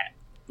about that.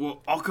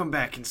 Well, I'll come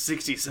back in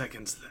 60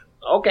 seconds then.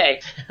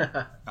 Okay.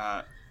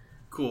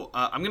 Cool.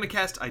 I'm gonna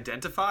cast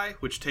Identify,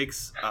 which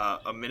takes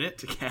a minute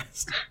to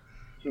cast.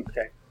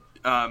 Okay.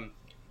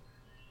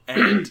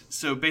 And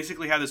so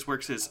basically how this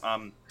works is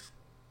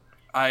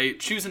I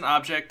choose an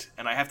object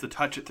and I have to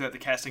touch it throughout the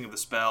casting of the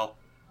spell.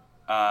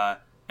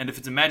 And if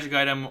it's a magic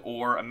item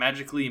or a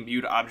magically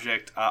imbued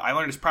object, I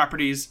learn its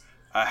properties,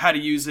 how to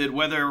use it,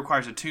 whether it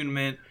requires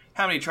attunement,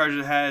 how many charges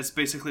it has.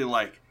 Basically,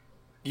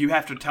 you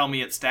have to tell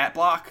me its stat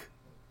block.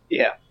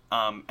 Yeah.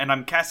 And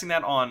I'm casting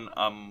that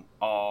on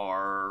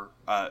our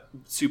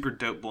super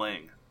dope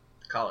bling.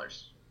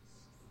 Colors.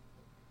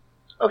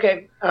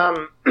 Okay.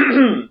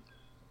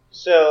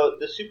 So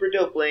the super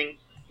dope bling,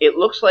 it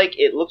looks like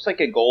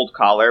a gold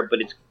collar, but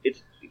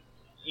it's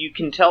you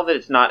can tell that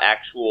it's not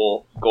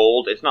actual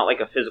gold. It's not like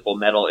a physical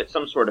metal. It's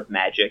some sort of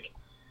magic.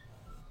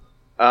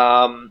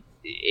 You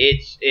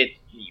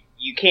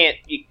can't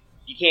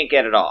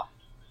get it off.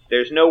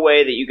 There's no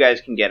way that you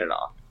guys can get it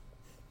off.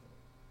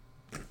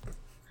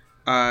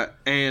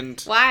 And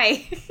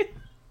why?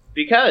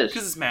 Because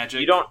it's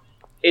magic. You don't.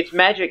 It's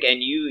magic,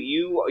 and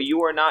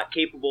you are not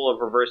capable of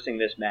reversing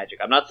this magic.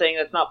 I'm not saying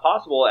that's not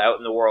possible out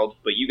in the world,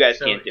 but you guys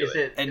can't do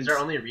it. Is there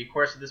only a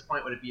recourse at this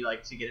point? Would it be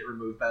to get it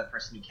removed by the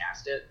person who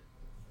cast it?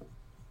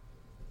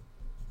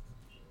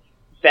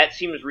 That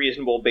seems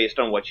reasonable based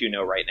on what you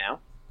know right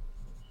now.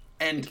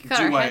 And cut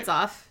our heads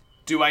off.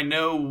 Do I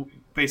know,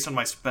 based on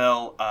my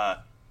spell,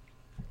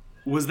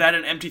 was that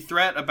an empty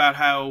threat about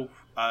how...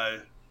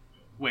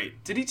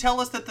 wait, did he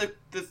tell us that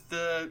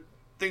the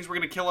things were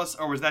going to kill us,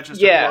 or was that just...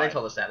 Yeah, they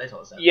told us that.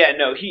 Yeah,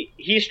 no,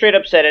 he straight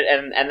up said it,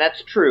 and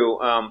that's true.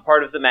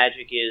 Part of the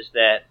magic is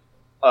that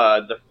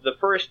the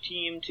first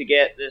team to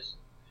get this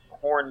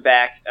horn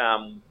back,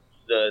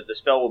 the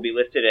spell will be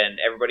lifted, and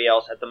everybody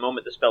else, at the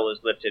moment the spell is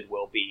lifted,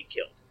 will be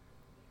killed.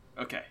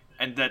 Okay,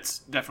 and that's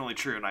definitely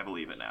true, and I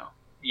believe it now.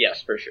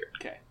 Yes, for sure.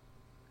 Okay.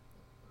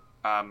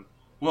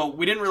 Well,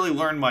 we didn't really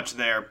learn much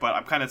there, but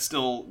I'm kind of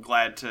still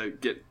glad to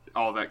get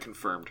all of that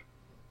confirmed.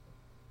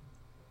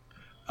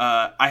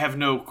 I have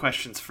no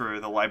questions for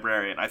the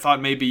librarian. I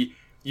thought maybe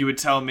you would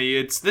tell me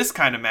it's this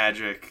kind of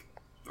magic,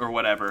 or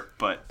whatever,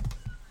 but...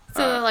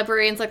 So the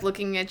librarian's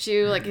looking at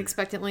you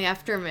expectantly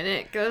after a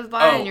minute goes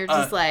by, and you're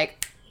just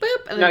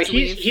boop, and then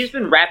he's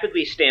been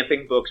rapidly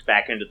stamping books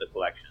back into the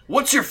collection.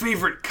 What's your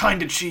favorite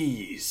kind of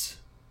cheese?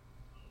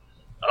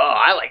 Oh,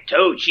 I like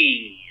toe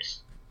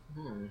cheese.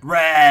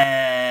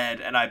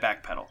 Red! And I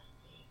backpedal.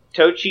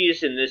 Toe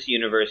cheese in this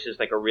universe is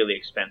a really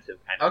expensive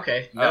kind of...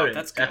 Okay, noted.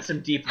 That's some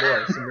deep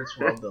lore, some rich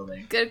world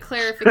building. Good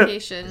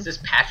clarification. Is this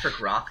Patrick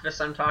Rothfuss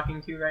I'm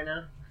talking to right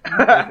now?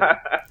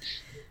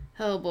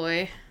 Oh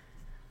boy.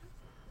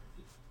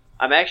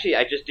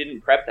 I just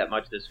didn't prep that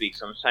much this week,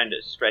 so I'm trying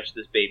to stretch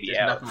this baby There's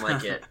out. nothing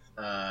like it.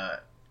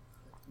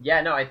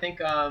 Yeah, no, I think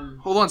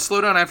Hold on,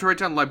 slow down. I have to write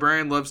down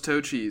librarian loves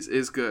toe cheese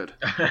is good.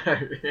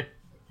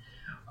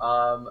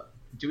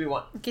 do we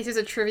want In case there's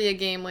a trivia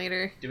game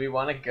later.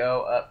 to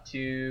go up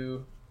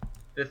to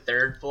the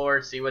 3rd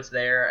floor, see what's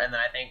there, and then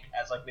I think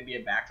as like maybe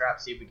a backdrop,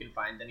 see if we can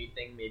find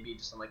anything, maybe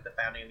just on like the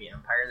founding of the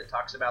Empire that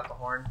talks about the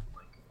horn.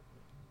 Like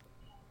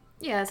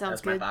Yeah, that sounds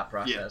that's my good. thought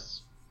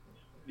process.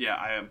 Yeah,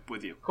 I am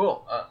with you.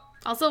 Cool.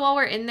 Also, while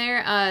we're in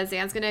there,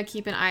 Zan's gonna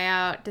keep an eye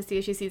out to see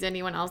if she sees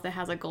anyone else that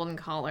has a golden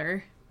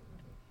collar.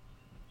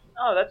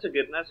 Oh, that's a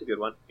good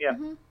one. Yeah.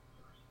 Mhm.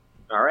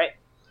 All right.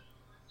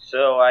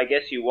 So I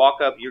guess you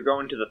walk up. You're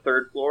going to the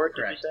 3rd floor. Did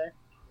Correct. you say?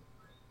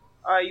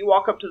 You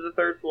walk up to the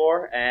 3rd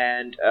floor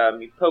and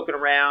you're poking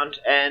around,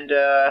 and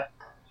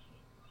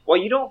well,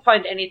 you don't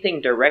find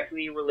anything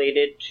directly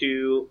related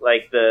to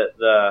like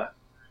the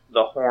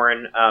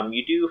horn.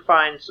 You do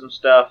find some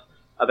stuff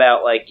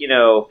about like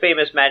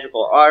famous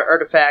magical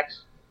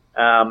artifacts,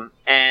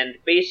 and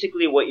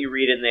basically what you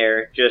read in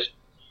there just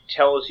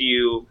tells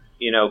you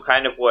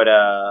kind of what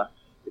the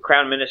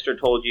Crown Minister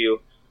told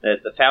you,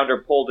 that the founder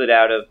pulled it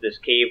out of this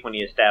cave when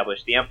he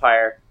established the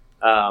Empire,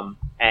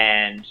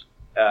 and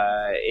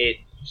it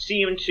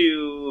seemed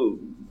to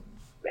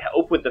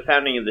help with the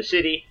founding of the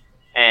city,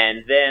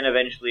 and then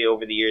eventually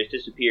over the years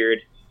disappeared.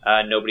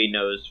 Nobody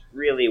knows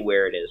really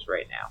where it is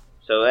right now.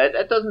 So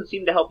that doesn't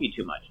seem to help you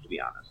too much, to be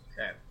honest.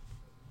 Okay.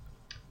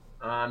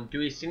 Do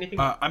we see anything?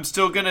 I'm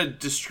still gonna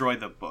destroy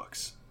the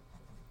books.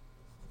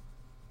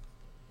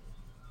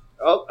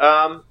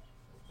 Oh,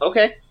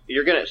 okay.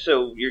 You're gonna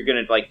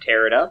like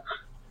tear it up?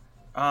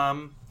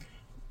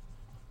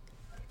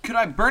 Could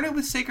I burn it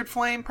with Sacred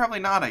Flame? Probably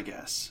not, I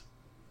guess.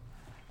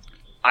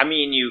 I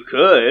mean, you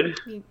could.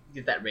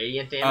 Get that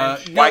radiant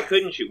damage? No, Why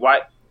couldn't you?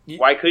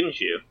 Why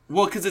couldn't you?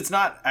 Well, because it's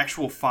not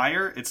actual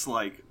fire. It's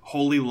like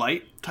holy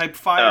light type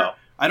fire. Oh.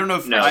 I don't know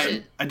if No.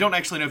 I don't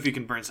actually know if you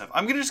can burn stuff.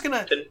 I'm just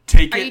gonna Then-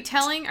 take Are it. you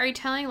telling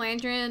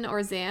Landrin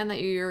or Zan that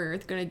you're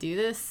gonna do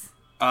this?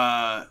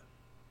 I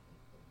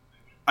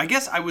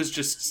guess I was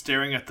just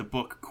staring at the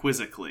book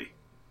quizzically.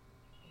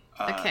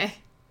 Okay.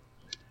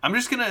 I'm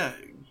just gonna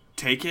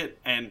take it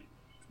and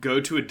go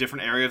to a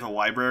different area of the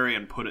library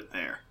and put it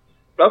there.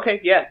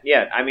 Okay,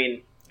 yeah. I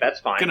mean, that's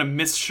fine. I'm gonna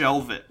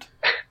misshelve it.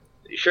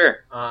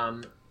 Sure.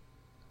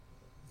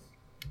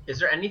 Is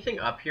there anything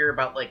up here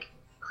about like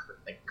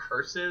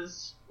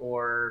curses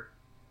or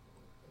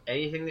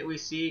anything that we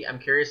see? I'm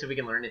curious if we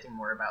can learn anything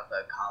more about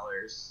the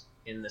collars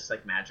in this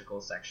like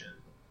magical section,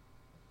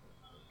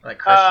 like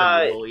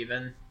curse removal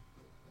even.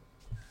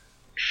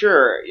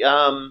 Sure.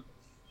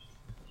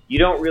 You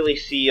don't really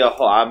see a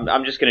whole.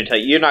 I'm just gonna tell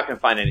you, you're not gonna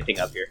find anything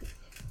up here.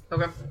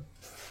 Okay.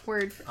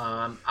 Word.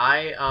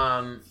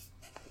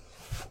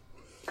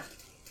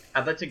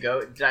 I'd like to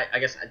go.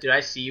 Did I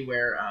see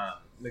where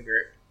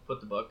McGirt put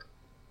the book?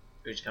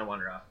 We just kind of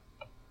wander off.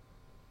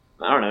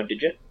 I don't know.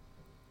 Did you?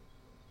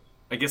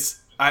 I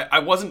guess I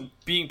wasn't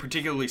being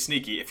particularly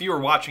sneaky. If you were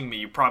watching me,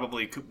 you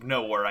probably could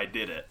know where I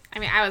did it. I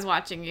mean, I was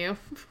watching you.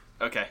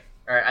 Okay.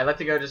 All right. I'd like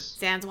to go just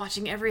Zan's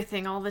watching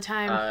everything all the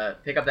time.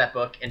 pick up that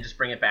book and just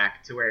bring it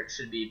back to where it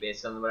should be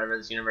based on whatever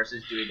this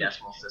universe's Dewey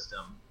Decimal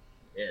System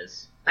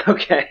is.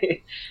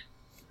 Okay.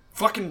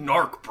 Fucking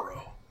narc,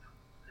 bro.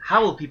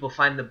 How will people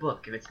find the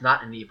book if it's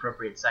not in the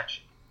appropriate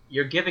section?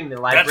 You're giving the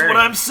That's librarian.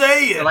 what I'm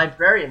saying. The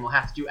librarian will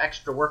have to do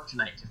extra work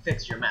tonight to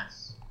fix your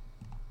mess.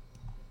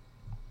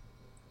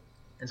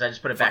 And so I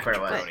just put it back where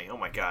it was. Fucking jabroni. Oh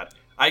my god.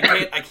 I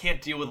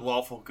can't deal with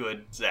lawful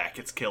good, Zach.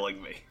 It's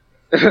killing me.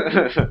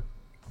 Yeah.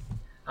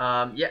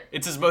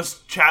 It's his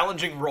most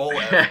challenging role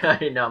ever.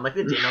 I know. I'm like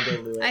the Daniel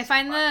Day-Lewis. I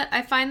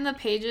find the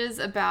pages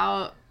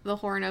about the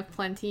Horn of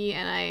Plenty,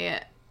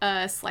 and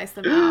I slice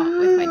them out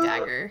with my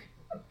dagger.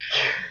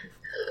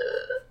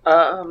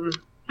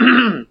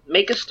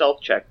 Make a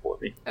stealth check for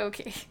me.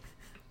 Okay. I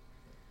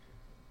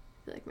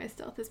feel like my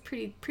stealth is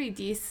pretty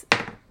decent.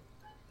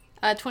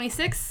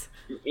 26.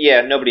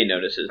 Yeah, nobody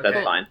notices. That's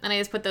Cool. fine. And I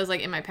just put those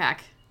like in my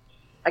pack.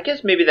 I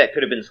guess maybe that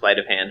could have been sleight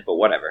of hand, but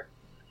whatever.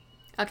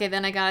 Okay,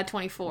 then I got a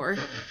 24.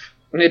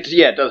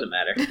 It doesn't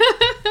matter.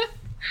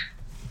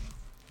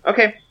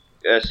 Okay.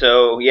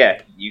 So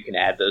yeah, you can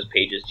add those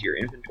pages to your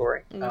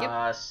inventory.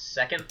 Yep.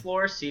 Second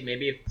floor. See,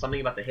 maybe if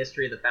something about the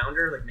history of the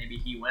founder. Like maybe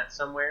he went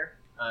somewhere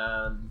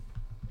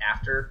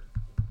after,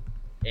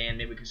 and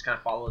maybe we can just kind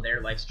of follow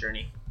their life's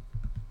journey.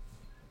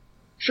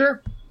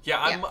 Sure.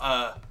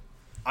 Yeah,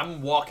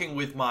 I'm walking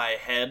with my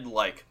head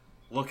like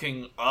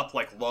looking up,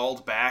 like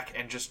lulled back,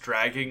 and just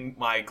dragging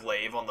my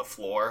glaive on the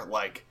floor,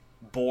 like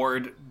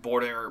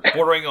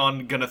bordering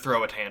on gonna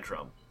throw a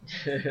tantrum.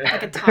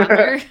 Like a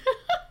toddler.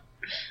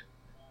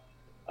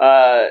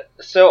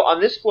 So on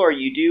this floor,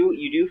 you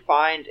do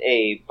find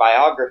a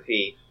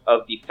biography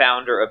of the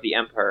founder of the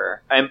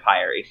Empire.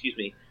 Excuse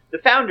me. The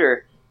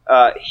founder,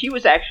 he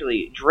was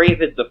actually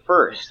Dravid the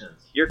First.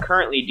 You're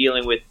currently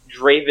dealing with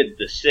Dravid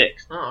the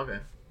Sixth. Oh, okay.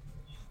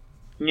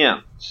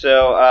 Yeah.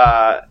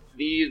 So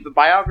the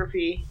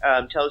biography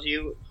tells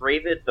you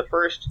Dravid the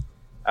First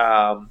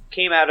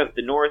came out of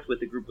the north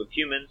with a group of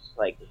humans,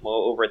 like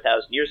over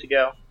 1,000 years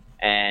ago,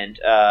 and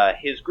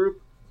his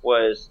group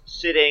was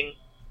sitting,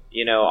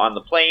 on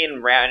the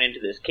plane, ran into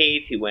this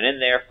cave. He went in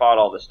there, fought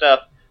all the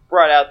stuff,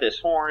 brought out this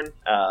horn,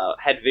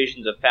 had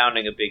visions of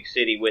founding a big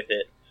city with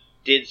it,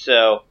 did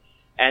so,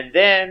 and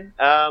then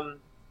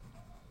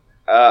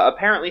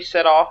apparently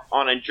set off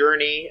on a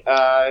journey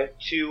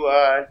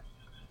to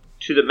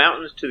the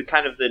mountains to the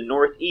kind of the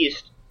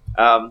northeast.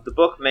 The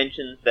book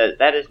mentions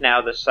that is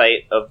now the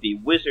site of the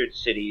wizard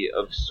city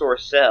of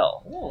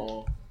Sorcel.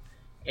 Oh.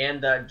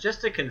 And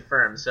just to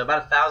confirm, so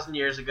about 1,000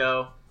 years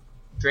ago,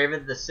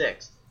 Dravid the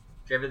Sixth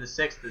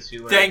is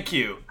who. Thank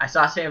you. I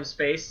saw Sam's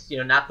face.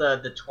 Not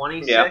the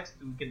 26th. Yeah.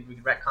 We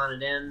could retcon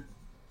it in.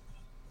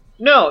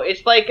 No,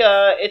 it's like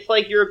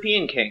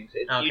European kings.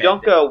 Okay. You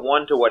don't go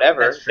one to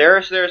whatever.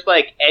 There's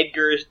like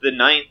Edgar's the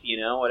Ninth,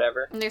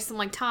 whatever. And there's some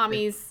like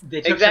Tommy's.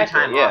 They took some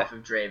time off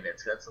of Dravid,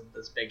 so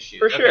that's big shoot.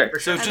 For sure.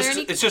 So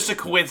it's just a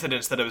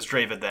coincidence that it was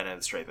Dravid then and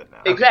it's Dravid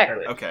now.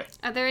 Exactly. Okay.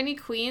 Are there any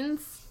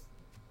queens?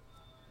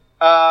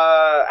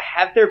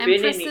 Have there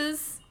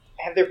Empresses?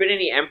 been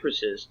any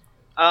empresses?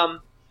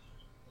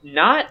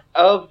 Not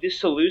of the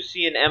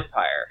Seleucian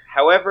Empire.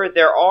 However,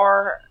 there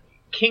are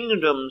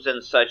kingdoms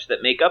and such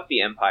that make up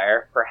the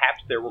empire.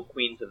 Perhaps there were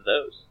queens of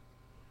those.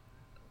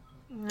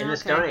 In the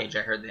Stone Age,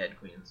 I heard they had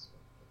queens.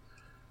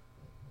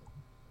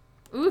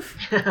 Oof.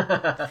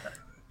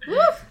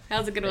 Woof. That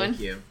was a good one. Thank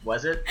you.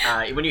 Was it?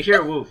 When you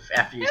hear woof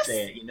after you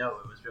say it, you know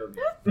it was real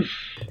good.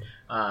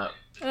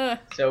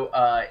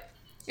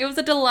 It was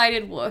a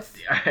delighted woof.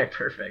 All right,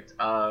 perfect.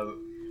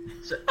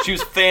 She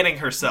was fanning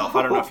herself.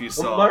 I don't know if you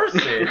saw.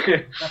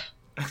 Mercy.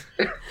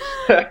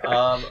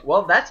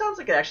 Well, that sounds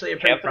like actually a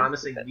pretty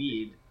promising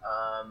lead.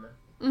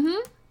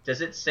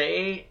 Does it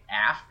say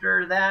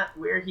after that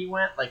where he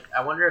went? Like,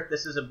 I wonder if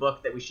this is a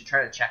book that we should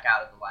try to check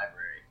out at the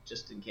library,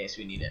 just in case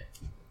we need it.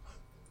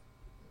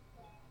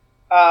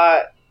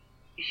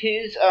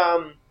 It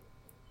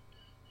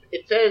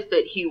says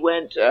that he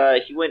went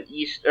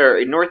east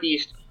or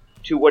northeast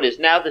to what is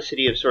now the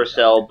city of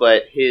Sorcel,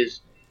 but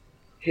his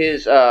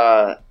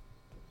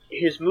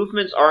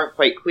movements aren't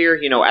quite clear.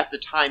 At the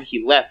time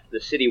he left, the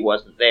city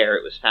wasn't there;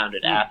 it was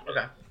founded after.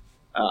 Okay.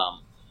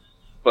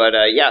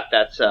 Yeah,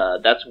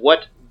 that's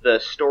what the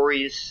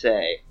stories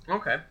say.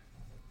 Okay.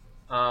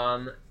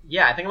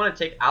 Yeah, I think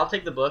I'll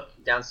take the book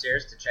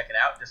downstairs to check it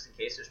out, just in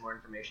case there's more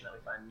information that we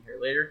find in here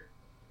later.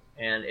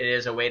 And it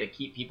is a way to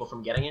keep people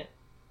from getting it.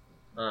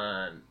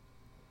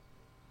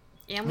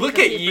 Look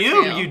at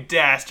you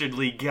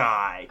dastardly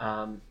guy.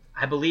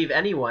 I believe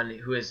anyone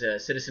who is a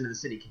citizen of the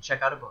city can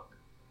check out a book.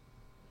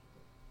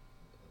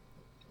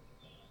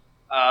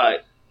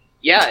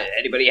 Yeah.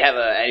 Anybody have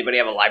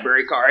a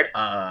library card?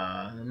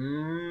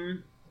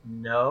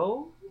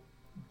 No.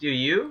 Do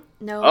you?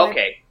 No.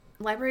 Okay.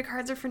 Library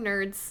cards are for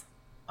nerds.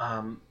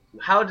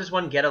 How does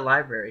one get a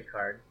library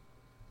card?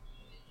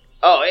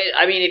 Oh,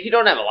 if you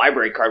don't have a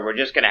library card, we're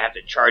just gonna have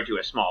to charge you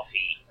a small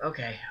fee.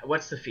 Okay.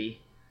 What's the fee?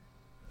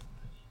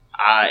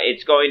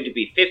 It's going to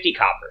be 50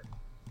 copper.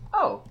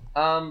 Oh.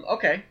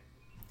 Okay.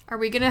 Are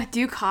we gonna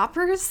do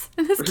coppers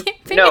in this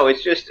campaign? No,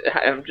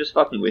 I'm just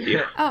fucking with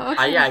you. Oh,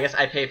 okay. Yeah, I guess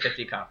I pay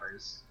 50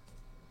 coppers.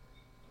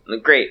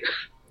 Great.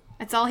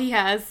 That's all he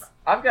has.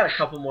 I've got a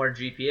couple more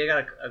GP. I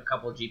got a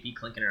couple of GP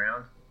clinking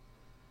around.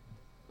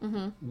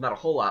 Not a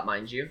whole lot,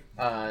 mind you.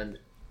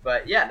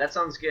 But yeah, that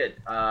sounds good.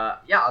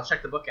 Yeah, I'll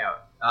check the book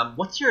out.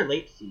 What's your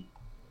late fee?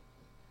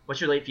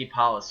 What's your late fee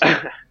policy?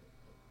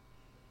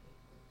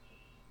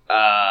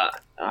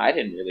 I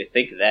didn't really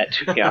think of that,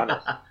 to be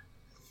honest.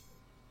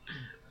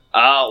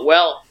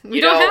 Well,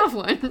 you don't have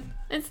one.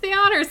 It's the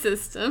honor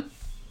system.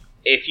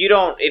 If you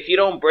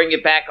don't bring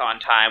it back on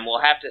time, we'll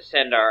have to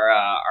send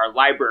our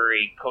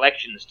library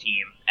collections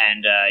team,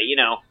 and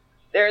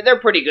they're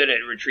pretty good at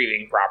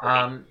retrieving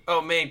property.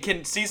 Oh man,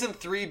 can season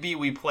 3 be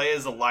we play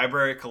as a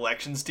library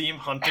collections team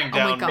hunting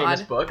down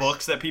famous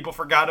books that people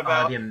forgot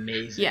about? That'd be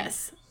amazing.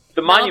 Yes.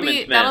 The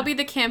Monuments Men. That'll be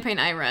the campaign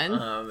I run.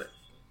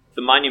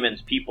 The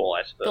Monuments people,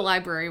 I suppose. The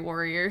library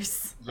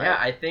warriors. Yeah,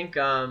 I think.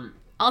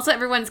 Also,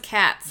 everyone's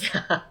cats.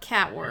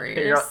 Cat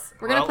warriors.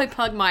 We're gonna play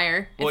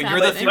Pugmire. Well,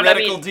 you're the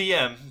theoretical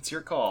DM. It's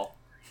your call.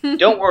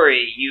 Don't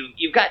worry,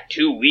 you've got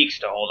 2 weeks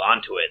to hold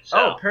on to it. So.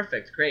 Oh,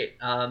 perfect, great.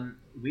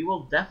 We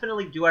will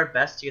definitely do our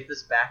best to get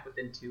this back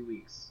within 2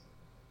 weeks.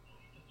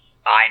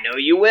 I know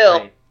you will.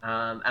 Great.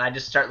 And I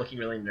just start looking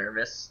really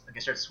nervous. Like I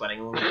start sweating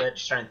a little bit,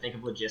 just trying to think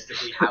of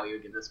logistically how we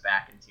would get this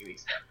back in 2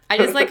 weeks. I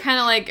just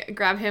kind of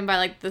grab him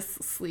by the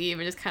sleeve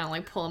and just kind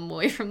of pull him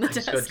away from the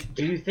desk. Go,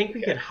 do you think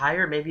we could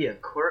hire maybe a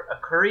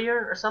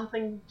courier or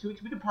something? 2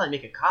 weeks? We could probably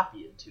make a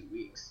copy in 2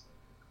 weeks.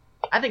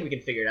 I think we can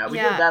figure it out. We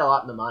did that a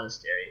lot in the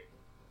monastery.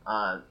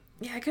 Yeah,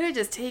 I could have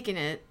just taken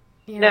it.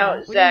 Now,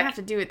 we Zach, didn't have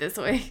to do it this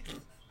way.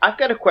 I've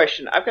got a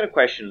question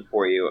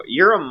for you.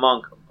 You're a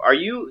monk. Are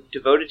you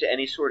devoted to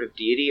any sort of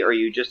deity, or are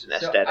you just an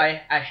aesthetic?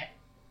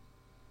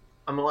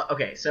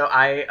 So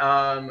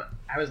I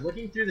was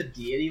looking through the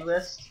deity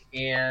list,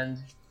 and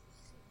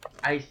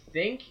I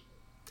think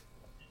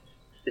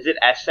is it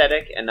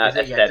ascetic and not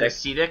aesthetic? Yeah,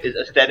 ascetic. Is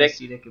aesthetic?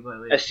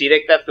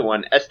 Ascetic, that's the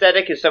one.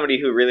 Aesthetic is somebody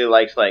who really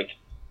likes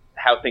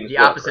how things the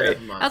look, opposite right?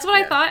 of monk. That's what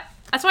I thought.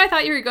 That's what I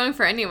thought you were going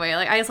for anyway.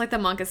 Like I just like the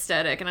monk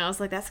aesthetic, and I was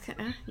like, that's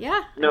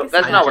yeah. No, I guess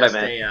that's so. not what I just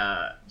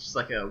meant. Just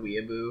like a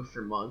weeaboo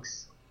for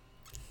monks.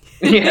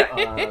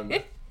 Yeah.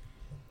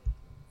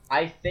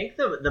 I think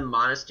the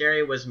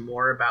monastery was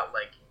more about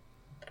like,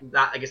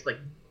 not I guess like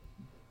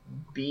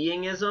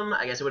beingism.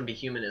 I guess it wouldn't be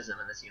humanism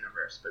in this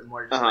universe, but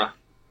more just like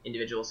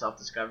individual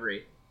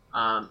self-discovery.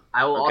 I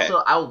will Okay.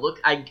 also I'll look.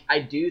 I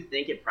do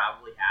think it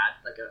probably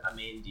had like a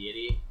main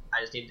deity.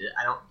 I just need to.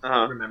 I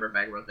don't remember if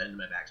I wrote that into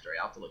my backstory.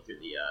 I'll have to look through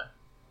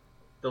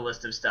the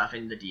list of stuff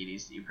and the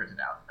deities that you printed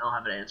out. I'll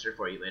have an answer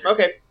for you later.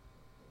 Okay.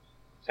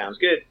 Sounds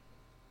good.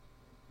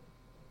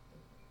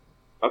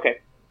 Okay.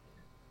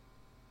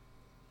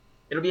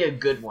 It'll be a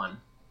good one.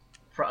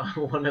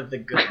 One of the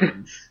good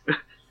ones.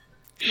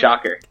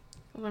 Shocker.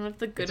 One of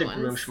the good It's a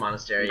ones. Grumsh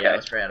monastery. Okay. Yeah,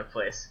 let's try out of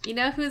place. You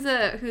know who's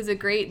a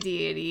great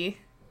deity?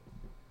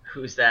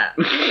 Who's that?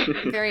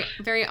 Very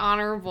very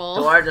honorable.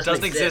 Dolar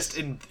Doesn't exist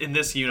in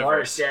this Dolar's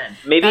universe. dead.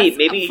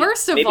 maybe.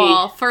 First of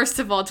all,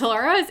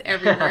 Talara is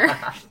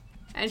everywhere,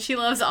 and she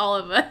loves all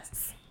of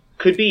us.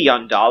 Could be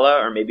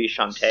Yondala or maybe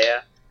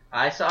Shantea.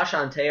 I saw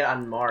Shantae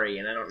on Mari,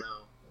 and I don't know.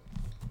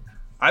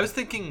 I was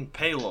thinking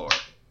Pelor.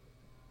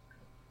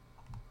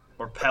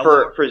 Or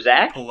Pelor. For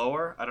Zach?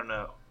 Pelor? I don't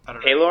know.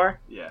 Pelor?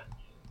 Yeah.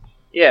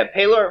 Yeah,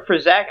 Pelor for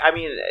Zach. I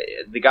mean,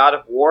 the god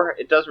of war.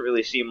 It doesn't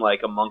really seem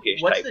like a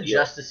monkish What's type the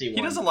deal. Justicey one?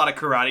 He does a lot of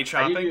karate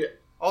chopping.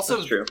 Also,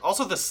 That's true.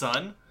 also the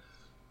sun.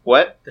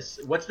 What?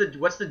 What's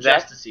the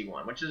Zach? Justicey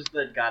one? Which is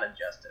the god of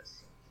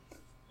justice?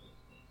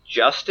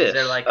 Justice. Is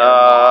there like a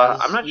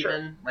laws I'm not even?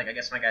 sure. Like I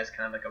guess my guy's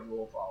kind of like a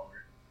rule follower.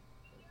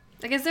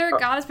 Like, is there a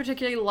god that's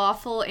particularly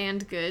lawful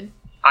and good?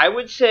 I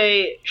would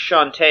say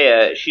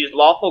Shantea. She's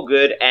lawful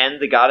good and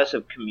the goddess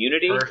of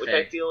community, which I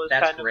Perfect. feel is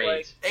That's kind great. of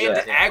like.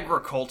 And Yeah.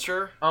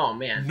 agriculture. Oh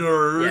man.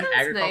 Nerd. Yeah, That's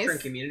agriculture nice. and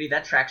community,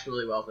 that tracks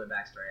really well for the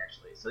backstory,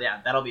 actually. So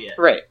yeah, that'll be it.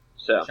 Right.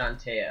 So.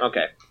 Shantae.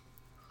 Okay.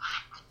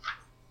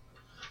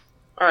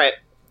 All right.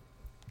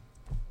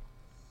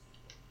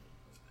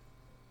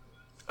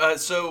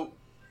 So,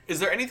 is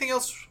there anything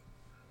else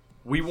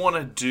we want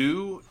to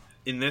do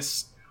in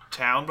this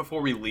town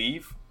before we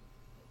leave?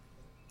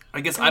 I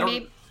guess I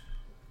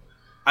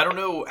don't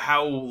know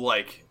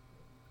how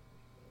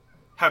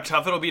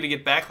tough it'll be to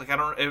get back. Like, I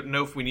don't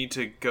know if we need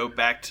to go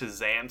back to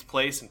Zan's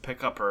place and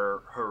pick up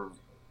her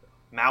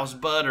mouse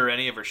bud or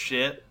any of her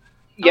shit.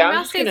 Yeah,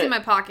 mouse stays in my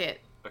pocket.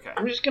 Okay.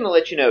 I'm just gonna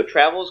let you know,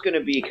 travel's gonna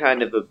be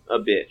kind of a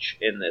bitch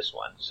in this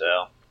one.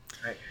 So.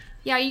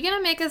 Yeah, are you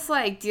gonna make us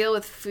like deal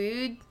with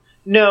food?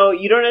 No,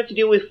 you don't have to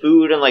deal with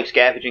food and like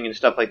scavenging and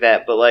stuff like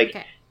that. But like,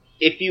 Okay.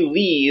 if you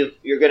leave,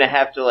 you're gonna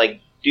have to like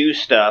do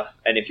stuff,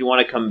 and if you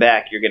want to come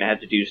back, you're gonna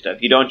have to do stuff.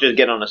 You don't just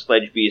get on a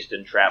sledge beast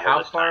and travel. How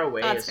this far time.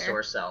 away That's is fair.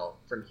 Sorcel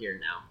from here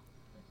now?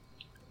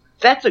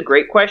 That's a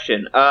great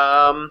question.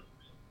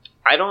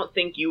 I don't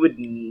think you would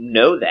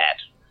know that.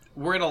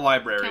 We're in a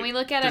library. Can we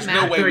look at There's a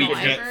map no way of we the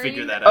can't library?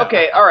 figure that out.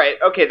 Okay, all right.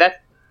 Okay,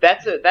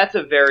 that's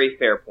a very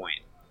fair point.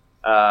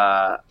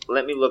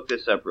 Let me look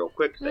this up real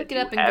quick. 'cause I Look it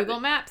do up in have Google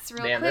Maps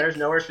real Man, quick. there's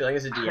no worse feeling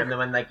as a DM than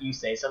when like you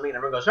say something and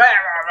everyone goes rah, rah,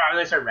 rah, and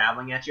they start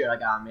rattling at you. You're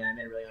like, oh man, I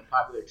made a really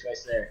unpopular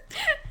choice there.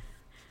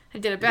 I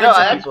did a bad No, job.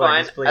 that's people are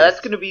fine. displeased.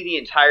 That's going to be the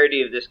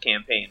entirety of this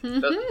campaign.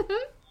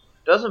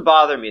 Doesn't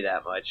bother me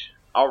that much.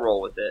 I'll roll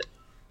with it.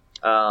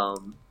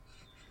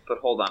 But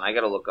hold on, I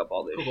got to look up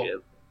all this Cool. shit.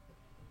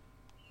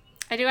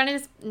 I do want to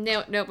just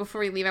note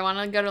before we leave. I want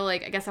to go to I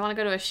guess I want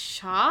to go to a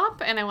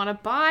shop and I want to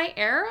buy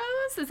arrows.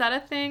 Is that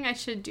a thing I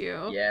should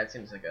do? Yeah, it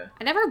seems like a.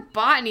 I never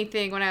bought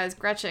anything when I was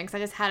Gretchen because I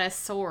just had a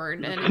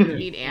sword and I didn't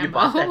need ammo. You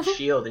bought that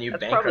shield and you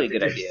That's probably a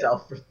bankrupted good idea.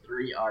 yourself for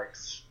 3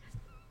 arcs.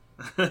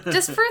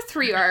 Just for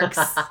 3 arcs,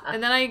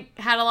 and then I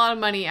had a lot of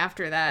money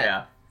after that.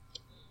 Yeah.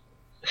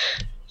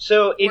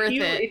 So Worth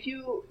it. if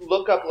you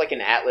look up like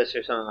an atlas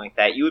or something like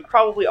that, you would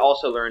probably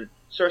also learn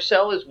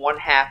Sorcel is one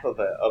half of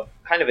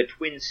kind of a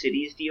Twin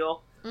Cities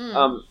deal.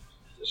 Mm.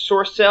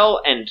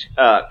 Sorcel and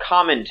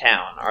Common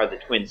Town are the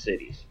Twin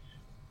Cities.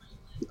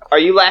 Are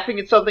you laughing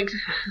at something,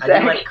 I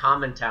Zach? do like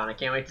Common Town. I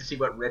can't wait to see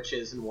what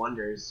riches and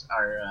wonders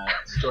are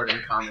stored in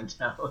Common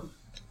Town.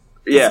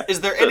 Yeah. Is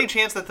there So- any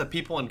chance that the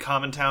people in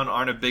Common Town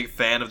aren't a big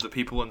fan of the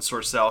people in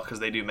Sorcel because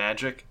they do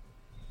magic?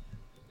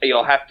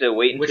 You'll have to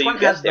wait Which until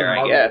one you has get the there, I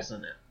muggles guess.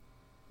 in it?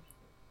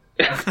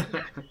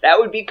 That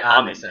would be That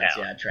Common makes Town. sense.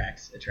 Yeah, it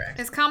tracks. It tracks.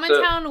 Is Common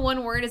So- Town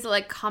one word? Is it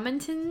like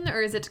Commonton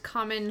or is it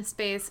Common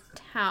Space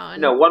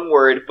Town? No, one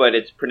word, but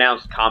it's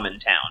pronounced Common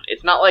Town.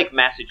 It's not like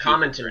Massachusetts or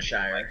anything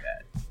Commontonshire. like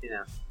that.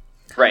 Yeah.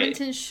 Right.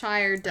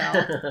 Commontonshire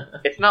Dell.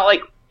 It's not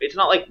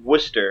like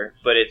Worcester,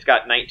 but it's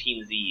got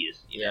 19 Z's.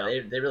 You Yeah,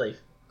 know? they really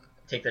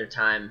take their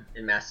time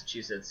in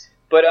Massachusetts.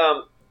 But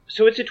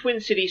so it's a twin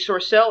city.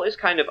 Sorcel is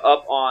kind of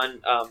up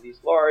on these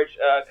large,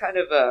 kind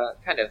of.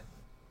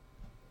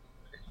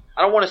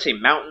 I don't want to say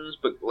mountains,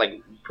 but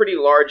like pretty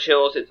large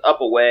hills. It's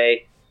up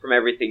away from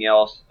everything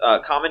else.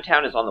 Common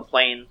Town is on the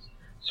plains.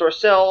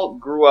 Sorcel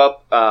grew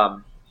up.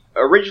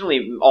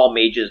 Originally, all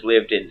mages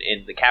lived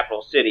in the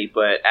capital city,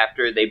 but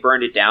after they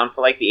burned it down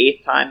for like the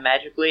 8th time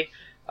magically,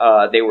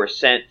 they were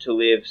sent to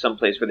live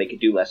someplace where they could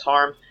do less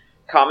harm.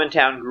 Common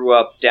Town grew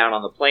up down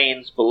on the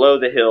plains below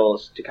the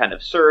hills to kind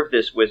of serve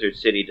this wizard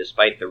city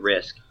despite the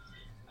risk.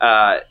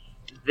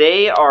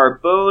 They are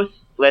both,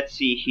 let's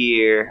see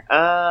here,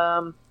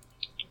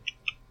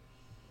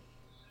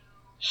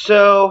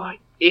 so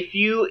if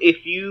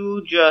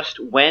you just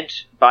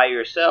went by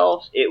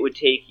yourselves, it would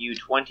take you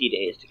 20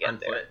 days to get On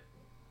there. foot.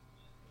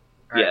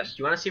 All right, Yes. Do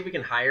you want to see if we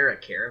can hire a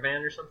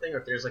caravan or something, or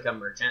if there's like a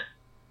merchant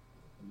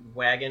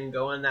wagon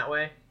going that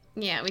way?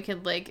 Yeah, we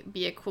could like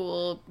be a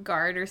cool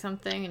guard or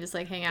something and just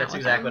like hang out That's with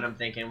exactly them. what I'm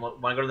thinking.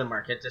 Want to go to the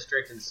market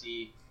district and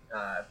see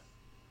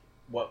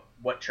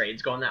what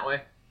trade's going that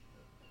way?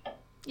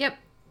 Yep.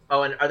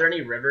 Oh, and are there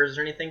any rivers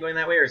or anything going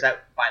that way, or is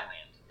that by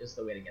land? Is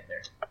the way to get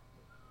there?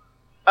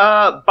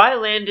 By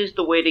land is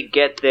the way to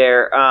get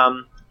there.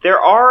 There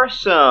are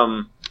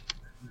some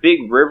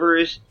big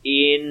rivers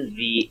in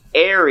the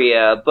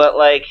area, but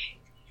like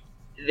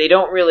they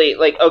don't really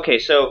like. Okay,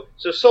 so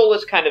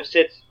Solus kind of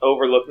sits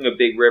overlooking a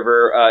big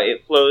river.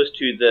 It flows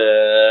to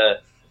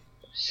the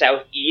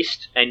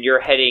southeast, and you're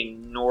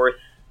heading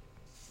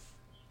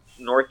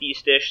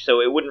northeast-ish,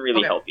 so it wouldn't really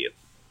Okay. help you.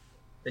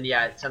 Then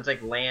yeah, it sounds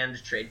like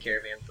land trade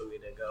caravan's the way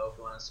to go if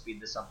we want to speed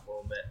this up a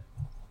little bit.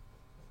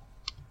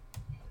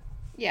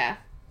 Yeah.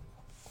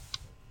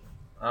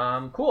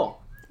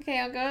 Cool. Okay,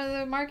 I'll go to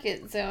the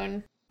market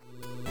zone.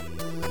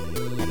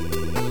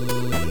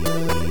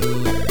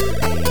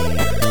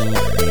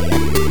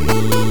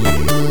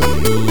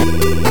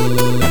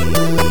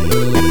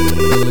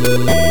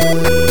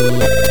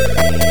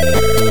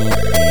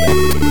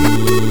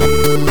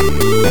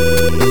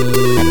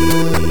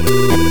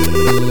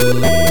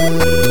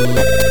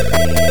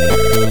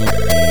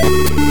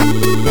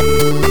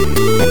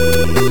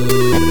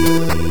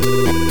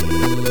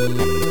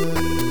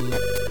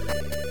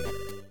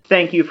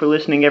 Thank you for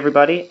listening,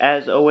 everybody.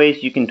 As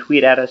always, you can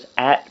tweet at us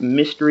at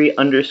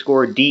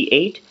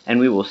mystery_D8, and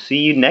we will see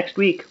you next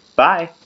week. Bye.